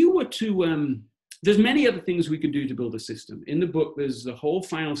you were to, there's many other things we could do to build a system. In the book, there's the whole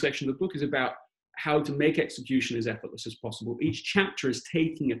final section of the book is about how to make execution as effortless as possible. Each chapter is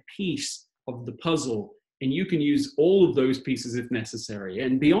taking a piece of the puzzle, and you can use all of those pieces if necessary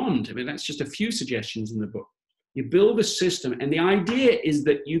and beyond. I mean, that's just a few suggestions in the book. You build a system, and the idea is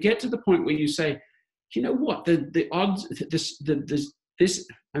that you get to the point where you say, you know what, the odds, this,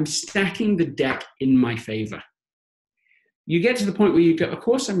 I'm stacking the deck in my favor. You get to the point where you go, of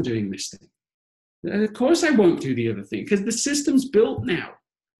course I'm doing this thing. Of course I won't do the other thing, because the system's built now.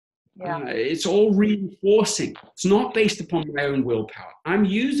 Yeah. It's all reinforcing. It's not based upon my own willpower. I'm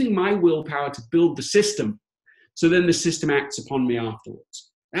using my willpower to build the system, so then the system acts upon me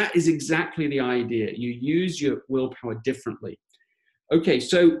afterwards. That is exactly the idea. You use your willpower differently. Okay,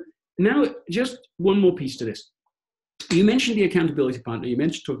 so now just one more piece to this. You mentioned the accountability partner. You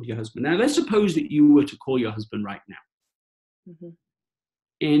mentioned talking to your husband. Now, let's suppose that you were to call your husband right now. Mm-hmm.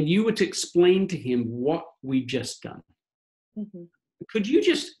 And you were to explain to him what we just done. Mm-hmm. Could you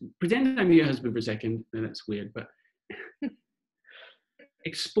just pretend I'm your husband for a second? No, that's weird, but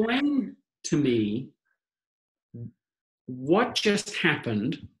explain to me what just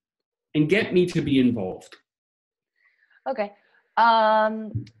happened and get me to be involved. Okay.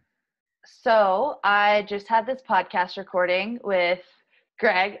 So I just had this podcast recording with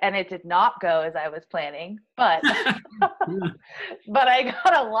Greg, and it did not go as I was planning, but but I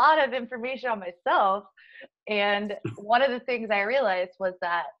got a lot of information on myself. And one of the things I realized was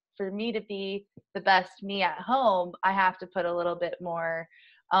that for me to be the best me at home, I have to put a little bit more,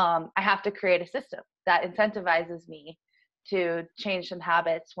 I have to create a system that incentivizes me to change some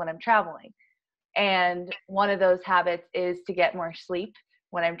habits when I'm traveling. And one of those habits is to get more sleep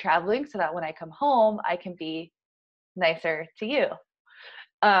when I'm traveling, so that when I come home, I can be nicer to you.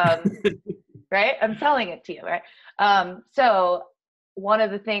 Right? I'm selling it to you, right? So one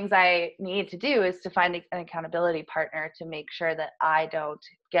of the things I need to do is to find an accountability partner to make sure that I don't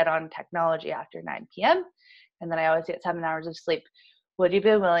get on technology after 9 p.m. And then I always get 7 hours of sleep. Would you be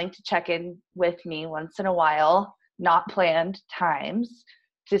willing to check in with me once in a while, not planned times,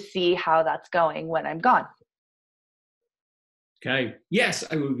 to see how that's going when I'm gone? Okay. Yes,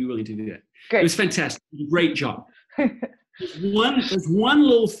 I would be willing to do that. Great. It was fantastic. Great job. There's one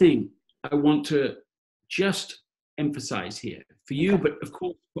little thing I want to just emphasize here for you, but of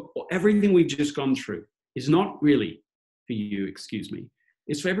course, everything we've just gone through is not really for you, excuse me.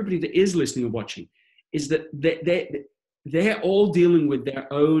 It's for everybody that is listening and watching, is that they're all dealing with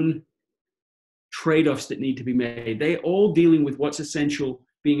their own trade-offs that need to be made. They're all dealing with what's essential,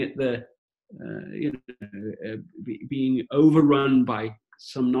 being at the, being overrun by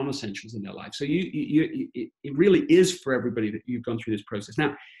some non-essentials in their life. So it really is for everybody that you've gone through this process.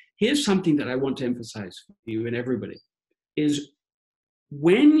 Now, here's something that I want to emphasize for you and everybody, is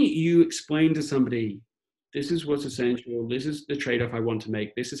when you explain to somebody, this is what's essential, this is the trade-off I want to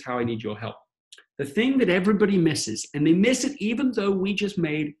make, this is how I need your help. The thing that everybody misses, and they miss it even though we just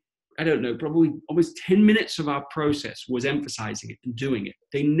made, I don't know, probably almost 10 minutes of our process was emphasizing it and doing it.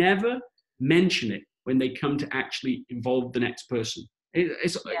 They never mention it when they come to actually involve the next person.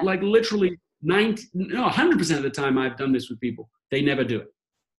 It's like literally 100% of the time I've done this with people, they never do it,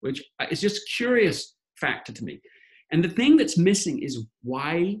 which is just a curious factor to me. And the thing that's missing is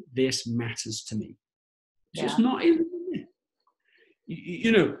why this matters to me. It's just not in there.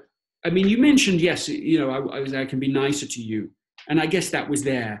 You know, I mean, you mentioned, yes, you know, I can be nicer to you. And I guess that was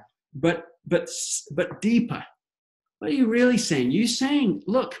there, but deeper. What are you really saying? You're saying,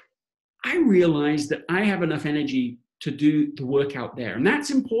 look, I realize that I have enough energy to do the work out there. And that's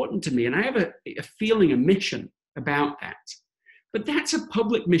important to me. And I have a feeling, a mission about that. But that's a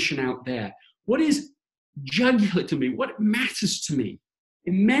public mission out there. What is jugular to me, what matters to me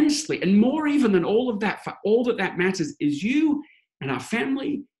immensely, and more even than all of that, for all that matters is you and our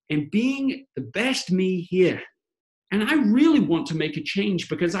family and being the best me here. And I really want to make a change,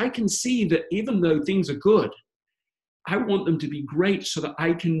 because I can see that even though things are good, I want them to be great so that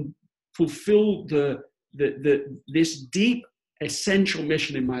I can fulfill this deep, essential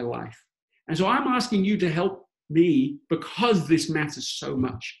mission in my life. And so I'm asking you to help me because this matters so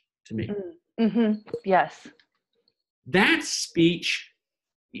much to me. Mm-hmm. Yes. That speech,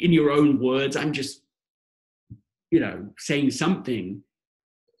 in your own words, I'm just saying something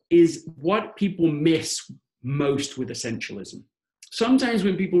is what people miss most with essentialism. Sometimes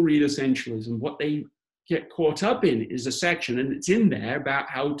when people read essentialism, what they get caught up in is a section, and it's in there about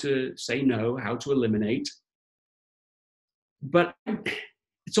how to say no, how to eliminate. But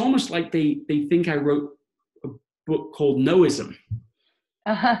it's almost like they think I wrote a book called Noism.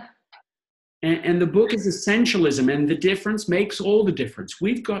 Uh-huh. And the book is Essentialism, and the difference makes all the difference.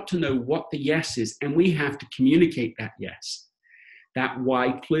 We've got to know what the yes is, and we have to communicate that yes, that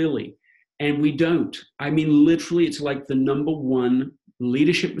why clearly. And we don't. I mean, literally, it's like the number one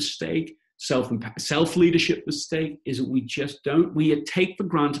leadership mistake, self-leadership mistake, is that we just don't. We take for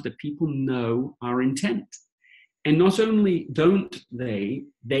granted that people know our intent. And not only don't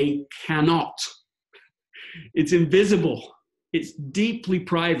they cannot. It's invisible. It's deeply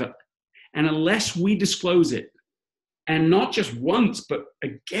private. And unless we disclose it, and not just once, but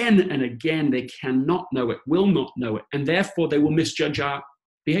again and again, they cannot know it, will not know it, and therefore they will misjudge our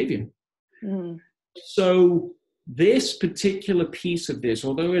behavior. Mm. So this particular piece of this,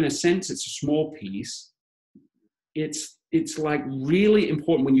 although in a sense it's a small piece, it's like really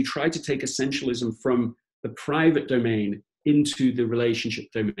important when you try to take essentialism from the private domain into the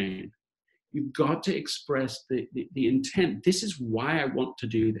relationship domain. You've got to express the intent. This is why I want to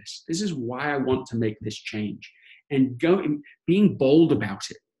do this. This is why I want to make this change. And being bold about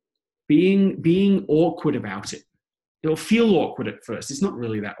it, being awkward about it. It'll feel awkward at first. It's not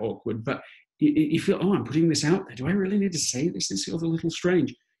really that awkward, but you feel, oh, I'm putting this out there. Do I really need to say this? This feels a little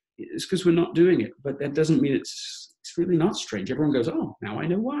strange. It's because we're not doing it, but that doesn't mean it's really not strange. Everyone goes, oh, now I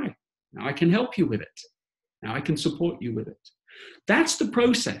know why. Now I can help you with it. Now I can support you with it. That's the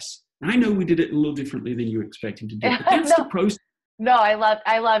process. I know we did it a little differently than you were expecting to do, but that's the process. No, I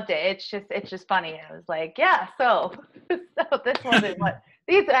loved it. It's just funny. I was like, yeah, so this wasn't what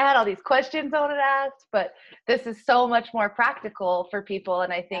I had all these questions I wanted to ask, but this is so much more practical for people.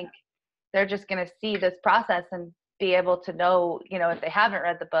 And I think they're just going to see this process and be able to know, if they haven't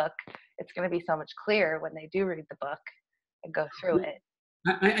read the book, it's going to be so much clearer when they do read the book and go through it.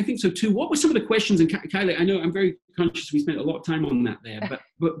 I think so too. What were some of the questions? And Kylee, I know I'm very conscious we spent a lot of time on that there,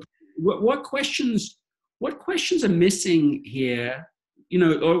 but what questions are missing here?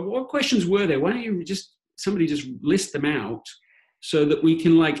 Or what questions were there? Why don't you somebody just list them out so that we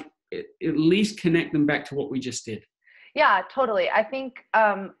can at least connect them back to what we just did? Yeah, totally. I think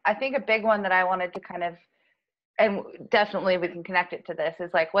a big one that I wanted to kind of, and definitely we can connect it to this,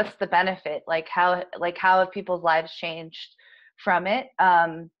 is what's the benefit? How have people's lives changed from it?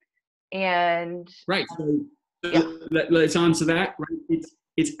 And right. So let's answer that. Right.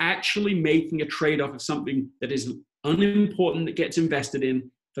 It's actually making a trade-off of something that is unimportant that gets invested in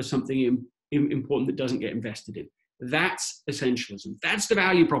for something important that doesn't get invested in. That's essentialism. That's the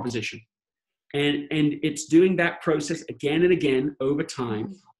value proposition. And it's doing that process again and again over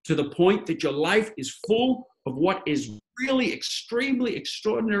time to the point that your life is full of what is really extremely,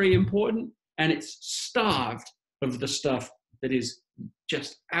 extraordinary important, and it's starved of the stuff that is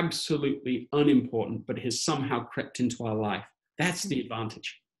just absolutely unimportant, but has somehow crept into our life. That's the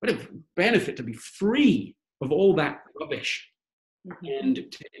advantage. What a benefit to be free of all that rubbish and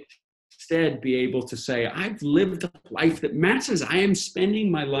to instead be able to say, I've lived a life that matters. I am spending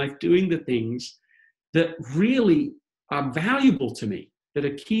my life doing the things that really are valuable to me, that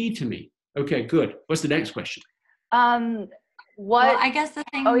are key to me. Okay, good. What's the next question? Well, I guess the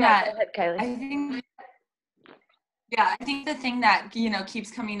thing I think the thing that, keeps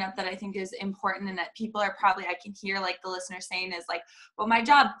coming up that I think is important and that people are probably, I can hear the listener saying is well, my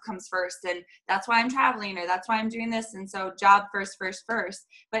job comes first and that's why I'm traveling or that's why I'm doing this. And so job first.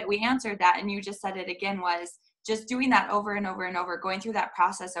 But we answered that and you just said it again, was just doing that over and over and over, going through that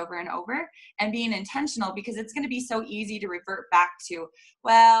process over and over and being intentional, because it's going to be so easy to revert back to,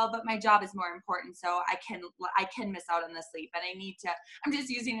 well, but my job is more important. So I can miss out on the sleep and I need to, I'm just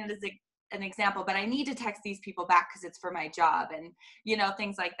using it as an example, but I need to text these people back because it's for my job and,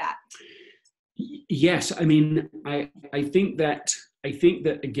 things like that. Yes. I mean, I think that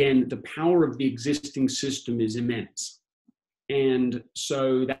again, the power of the existing system is immense. And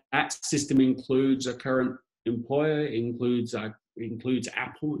so that system includes a current employer, includes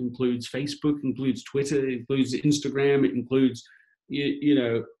Apple, includes Facebook, includes Twitter, includes Instagram, it includes,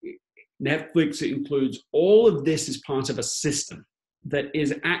 Netflix, it includes all of this is part of a system that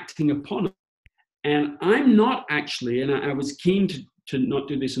is acting upon it. And I'm not actually, and I was keen to not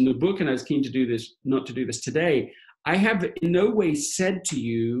do this in the book, and I was keen to not to do this today. I have in no way said to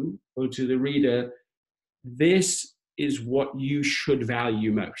you or to the reader, this is what you should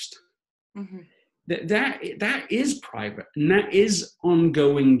value most. Mm-hmm. That is private, and that is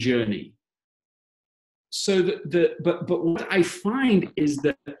ongoing journey. so but what I find is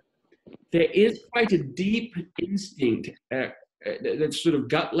that there is quite a deep instinct, that sort of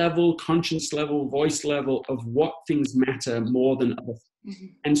gut level, conscience level, voice level of what things matter more than others. Mm-hmm.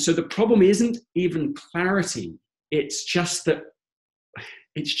 And so the problem isn't even clarity. It's just that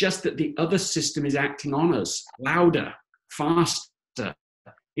the other system is acting on us louder, faster,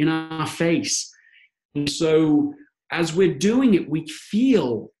 in our face. And so as we're doing it, we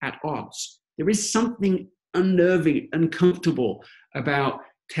feel at odds. There is something unnerving, uncomfortable about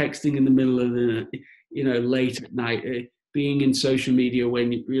texting in the middle of the, late at night, being in social media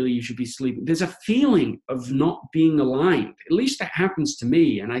when really you should be sleeping. There's a feeling of not being aligned. At least that happens to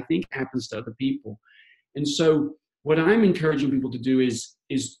me, and I think it happens to other people. And so what I'm encouraging people to do is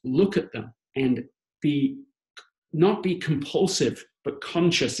look at them and not be compulsive, but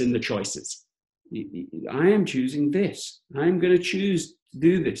conscious in the choices. I am choosing this. I'm going to choose to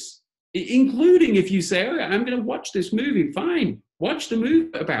do this. Including if you say, "Oh, I'm going to watch this movie," fine. Watch the movie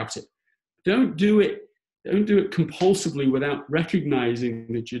about it. Don't do it compulsively without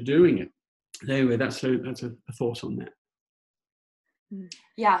recognizing that you're doing it. Anyway, that's a thought on that.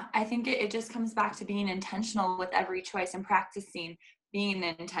 Yeah, I think it just comes back to being intentional with every choice and practicing being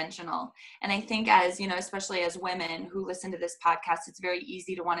intentional. And I think as, especially as women who listen to this podcast, it's very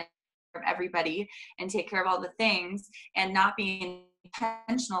easy to want to take care of everybody and take care of all the things and not being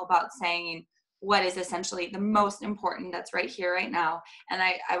intentional about saying what is essentially the most important that's right here, right now. And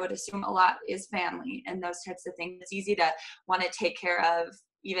I would assume a lot is family and those types of things. It's easy to want to take care of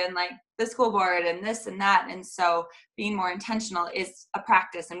even like the school board and this and that. And so being more intentional is a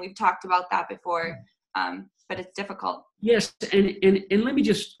practice. And we've talked about that before, but it's difficult. Yes. And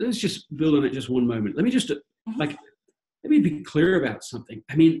let's just build on it just one moment. Let me just let me be clear about something.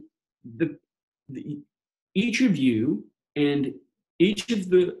 I mean, each of you and each of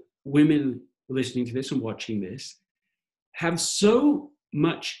the women listening to this and watching this have so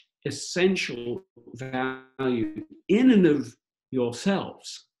much essential value in and of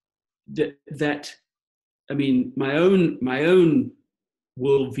yourselves that I mean, my own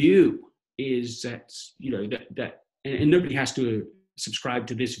worldview is that, and nobody has to subscribe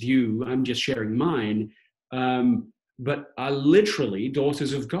to this view. I'm just sharing mine. But are literally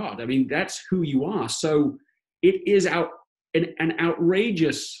daughters of God. I mean, that's who you are. So it is an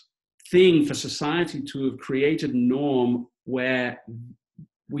outrageous thing for society to have created a norm where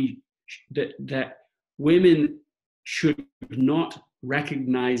that women should not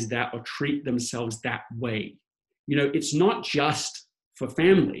recognize that or treat themselves that way. It's not just for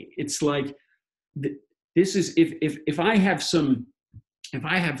family. It's like this is if I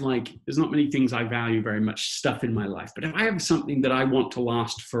have like, there's not many things I value very much stuff in my life, but if I have something that I want to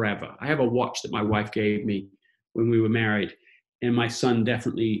last forever, I have a watch that my wife gave me when we were married, and my son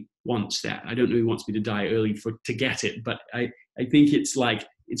definitely wants that. I don't know if he wants me to die early to get it, but I think it's like,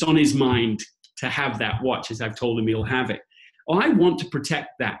 it's on his mind to have that watch, as I've told him he'll have it. I want to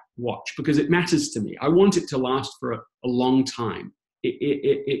protect that watch because it matters to me. I want it to last for a long time.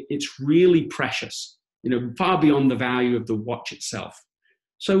 It's really precious, far beyond the value of the watch itself.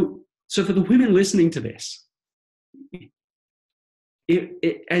 So for the women listening to this,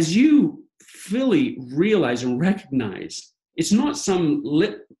 as you fully realize and recognize, it's not some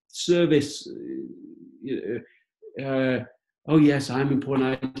lip service, oh yes, I'm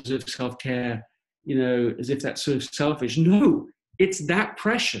important, I deserve self-care, as if that's sort of selfish. No, it's that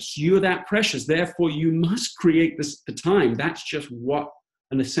precious. You're that precious. Therefore, you must create the time. That's just what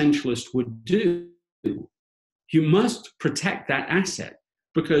an essentialist would do. You must protect that asset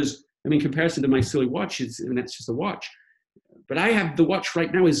because, in comparison to my silly watch, that's just a watch. But I have the watch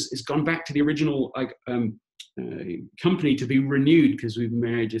right now is gone back to the original company to be renewed because we've been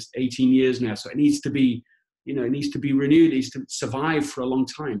married just 18 years now. So it needs to be, it needs to be renewed. It needs to survive for a long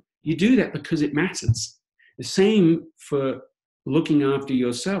time. You do that because it matters. The same for looking after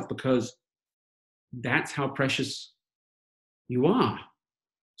yourself because that's how precious you are.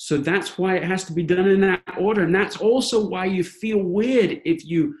 So that's why it has to be done in that order. And that's also why you feel weird if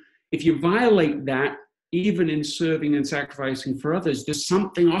you violate that, even in serving and sacrificing for others. There's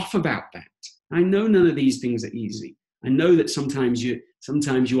something off about that. I know none of these things are easy. I know that sometimes you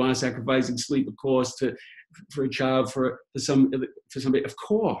are sacrificing sleep, of course, for a child, for somebody. Of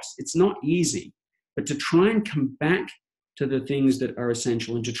course, it's not easy. But to try and come back to the things that are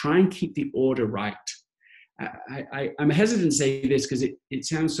essential and to try and keep the order right. I'm hesitant to say this because it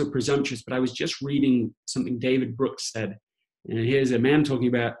sounds so presumptuous, but I was just reading something David Brooks said. And here's a man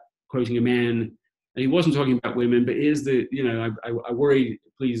quoting a man. And he wasn't talking about women, but here's I worry,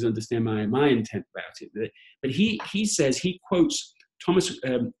 please understand my intent about it. But he says, he quotes Thomas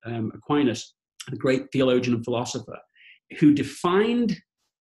Aquinas, a great theologian and philosopher, who defined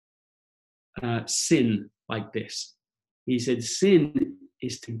sin like this. He said, sin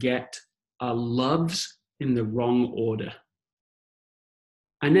is to get our loves in the wrong order.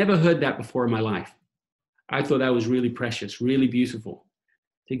 I never heard that before in my life. I thought that was really precious, really beautiful.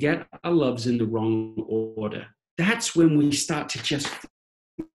 To get our loves in the wrong order. That's when we start to just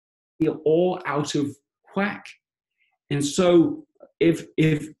feel all out of whack. And so if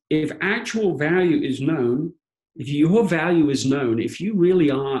actual value is known, if your value is known, if you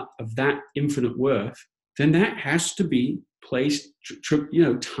really are of that infinite worth, then that has to be placed,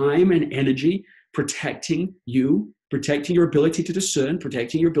 time and energy protecting you, protecting your ability to discern,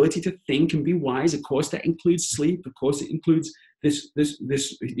 protecting your ability to think and be wise. Of course, that includes sleep. Of course, it includes this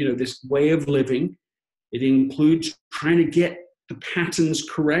way of living. It includes trying to get the patterns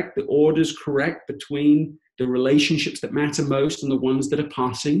correct, the orders correct between the relationships that matter most and the ones that are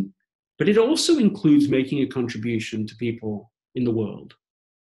passing. But it also includes making a contribution to people in the world.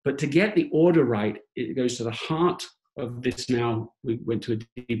 But to get the order right, it goes to the heart of this. Now we went to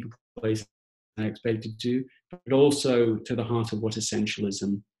a deeper place than I expected to, but also to the heart of what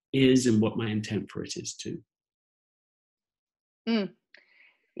essentialism is and what my intent for it is too.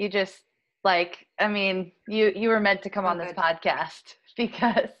 You just you were meant to come on this podcast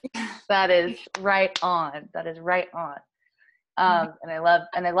because that is right on. That is right on. And I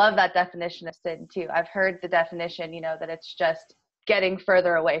love that definition of sin too. I've heard the definition, that it's just getting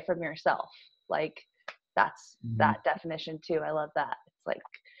further away from yourself. Like that's that definition too. I love that. It's like,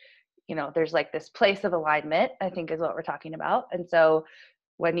 there's like this place of alignment, I think is what we're talking about. And so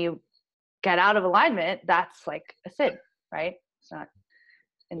when you get out of alignment, that's like a sin, right? It's not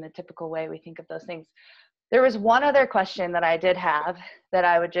in the typical way we think of those things. There was one other question that I did have that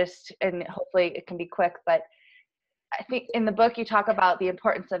I would just, and hopefully it can be quick, but I think in the book you talk about the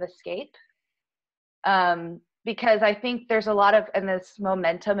importance of escape, because I think there's a lot of in this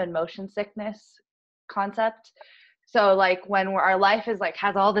momentum and motion sickness concept. So like when our life is like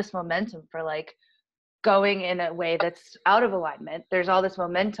has all this momentum for like going in a way that's out of alignment, there's all this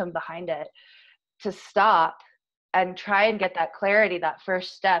momentum behind it, to stop and try and get that clarity, that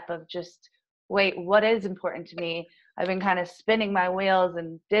first step of just, wait, what is important to me? I've been kind of spinning my wheels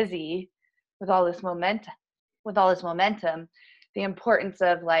and dizzy with all this momentum. The importance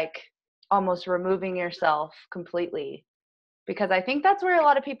of like almost removing yourself completely, because I think that's where a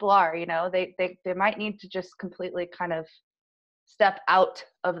lot of people are, they might need to just completely kind of step out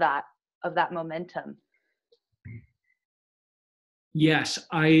of that momentum. Yes,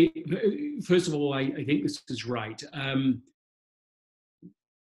 first of all, I think this is right.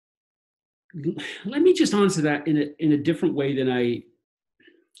 Let me just answer that in a different way than I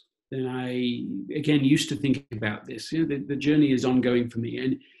again used to think about this. The journey is ongoing for me,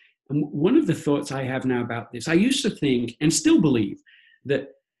 and one of the thoughts I have now about this, I used to think and still believe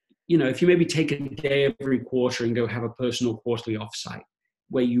that if you maybe take a day every quarter and go have a personal quarterly offsite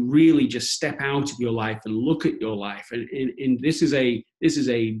where you really just step out of your life and look at your life, and this is a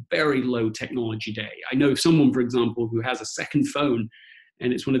very low technology day. I know someone, for example, who has a second phone,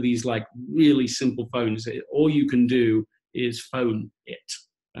 and it's one of these like really simple phones. All you can do is phone it.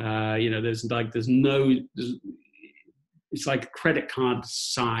 It's like credit card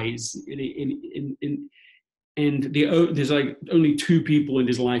size, and there's like only 2 people in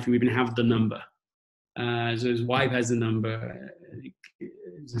his life who even have the number. So his wife has the number,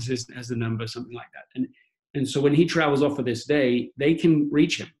 his assistant has the number, something like that. And so when he travels off for this day, they can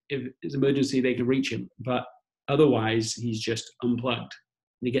reach him. If it's an emergency, they can reach him. But otherwise, he's just unplugged.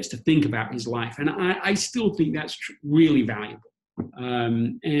 And he gets to think about his life. And I still think that's really valuable.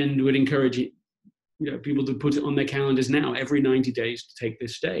 And would encourage people to put it on their calendars now, every 90 days to take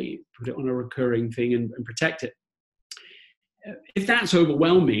this day, put it on a recurring thing and protect it. If that's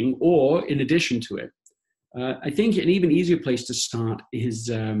overwhelming, or in addition to it, I think an even easier place to start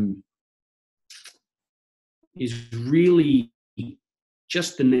is really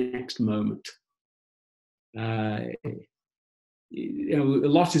just the next moment. A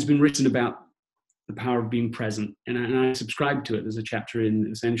lot has been written about the power of being present, and I subscribe to it. There's a chapter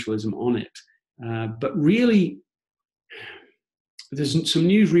in Essentialism on it. But really, there's some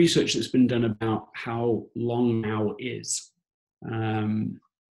new research that's been done about how long now is. And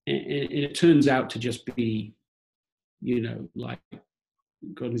it turns out to just be, like,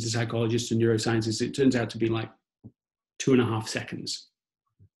 according to psychologists and neuroscientists, it turns out to be like 2.5 seconds.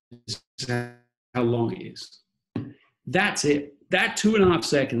 That's how long it is. That's it. That 2.5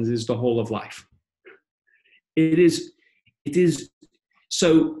 seconds is the whole of life. It is.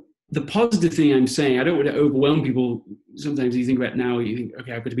 So the positive thing I'm saying, I don't want to overwhelm people. Sometimes you think about now, you think,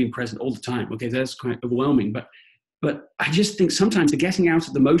 okay, I've got to be present all the time. Okay, that's quite overwhelming. But I just think sometimes the getting out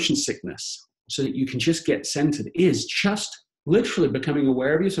of the motion sickness so that you can just get centered is just literally becoming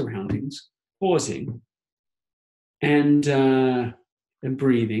aware of your surroundings, pausing, and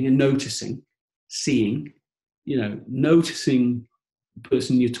breathing and noticing, seeing, noticing the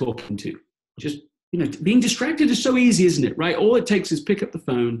person you're talking to. Just, being distracted is so easy, isn't it? Right? All it takes is pick up the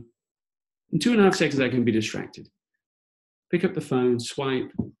phone. In 2.5 seconds, I can be distracted. Pick up the phone, swipe,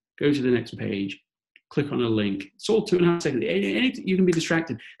 go to the next page, click on a link. It's all 2.5 seconds. You can be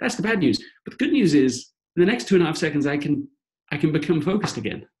distracted. That's the bad news. But the good news is, in the next 2.5 seconds, I can become focused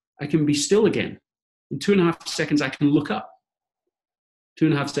again. I can be still again. In 2.5 seconds, I can look up.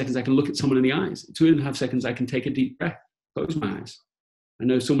 2.5 seconds, I can look at someone in the eyes. In 2.5 seconds, I can take a deep breath, close my eyes. I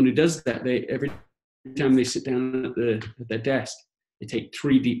know someone who does that. Every time they sit down at their desk, they take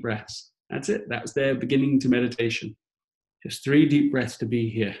 3 deep breaths. That's it. That's their beginning to meditation. Just 3 deep breaths to be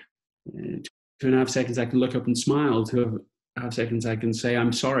here. 2.5 seconds, I can look up and smile. 2.5 seconds, I can say,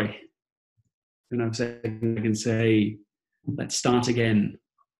 I'm sorry. 2.5 seconds, I can say, let's start again.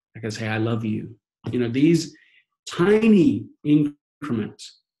 I can say, I love you. These tiny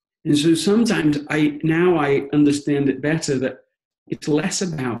increments. And so sometimes I understand it better that it's less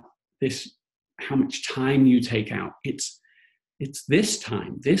about this, how much time you take out. It's this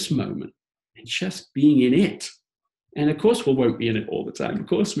time, this moment, and just being in it. And of course we won't be in it all the time. Of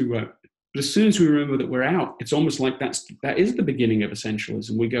course we won't. But as soon as we remember that we're out, it's almost like that is the beginning of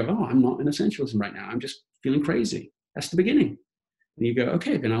essentialism. We go, oh, I'm not in essentialism right now. I'm just feeling crazy. That's the beginning. And you go,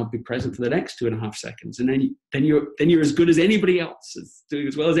 okay, then I'll be present for the next 2.5 seconds. And then you're as good as anybody else. It's doing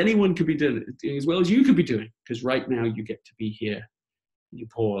as well as anyone could be doing, doing as well as you could be doing. Because right now you get to be here. You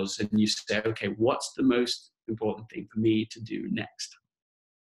pause and you say, okay, what's the most important thing for me to do next?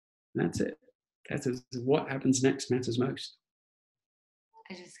 And that's it. That's what happens next matters most.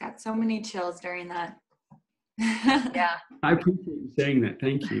 I just got so many chills during that. Yeah. I appreciate you saying that.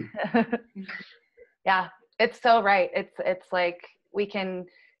 Thank you. Yeah, it's so right. It's like we can,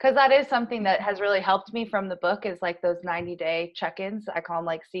 because that is something that has really helped me from the book is like those 90-day check-ins. I call them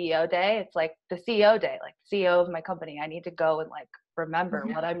like CEO day. It's like the CEO day, like CEO of my company. I need to go and like remember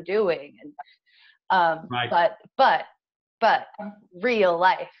what I'm doing. And right. but real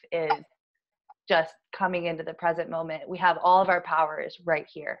life is just coming into the present moment. We have all of our powers right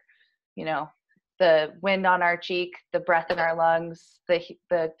here. The wind on our cheek, the breath in our lungs,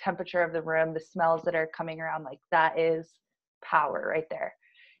 the temperature of the room, the smells that are coming around, like that is power right there.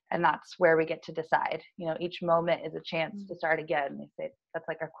 And that's where we get to decide. Each moment is a chance to start again. They say that's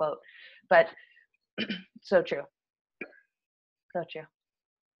like our quote, but so true. So true.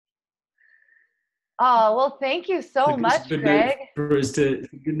 Oh, well, thank you so much, Greg. Good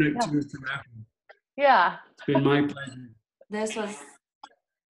note to wrap. Yeah. It's been my pleasure.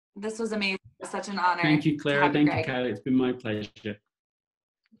 This was amazing. It was such an honor. Thank you, Clara. Thank you, Greg. Kylee. It's been my pleasure.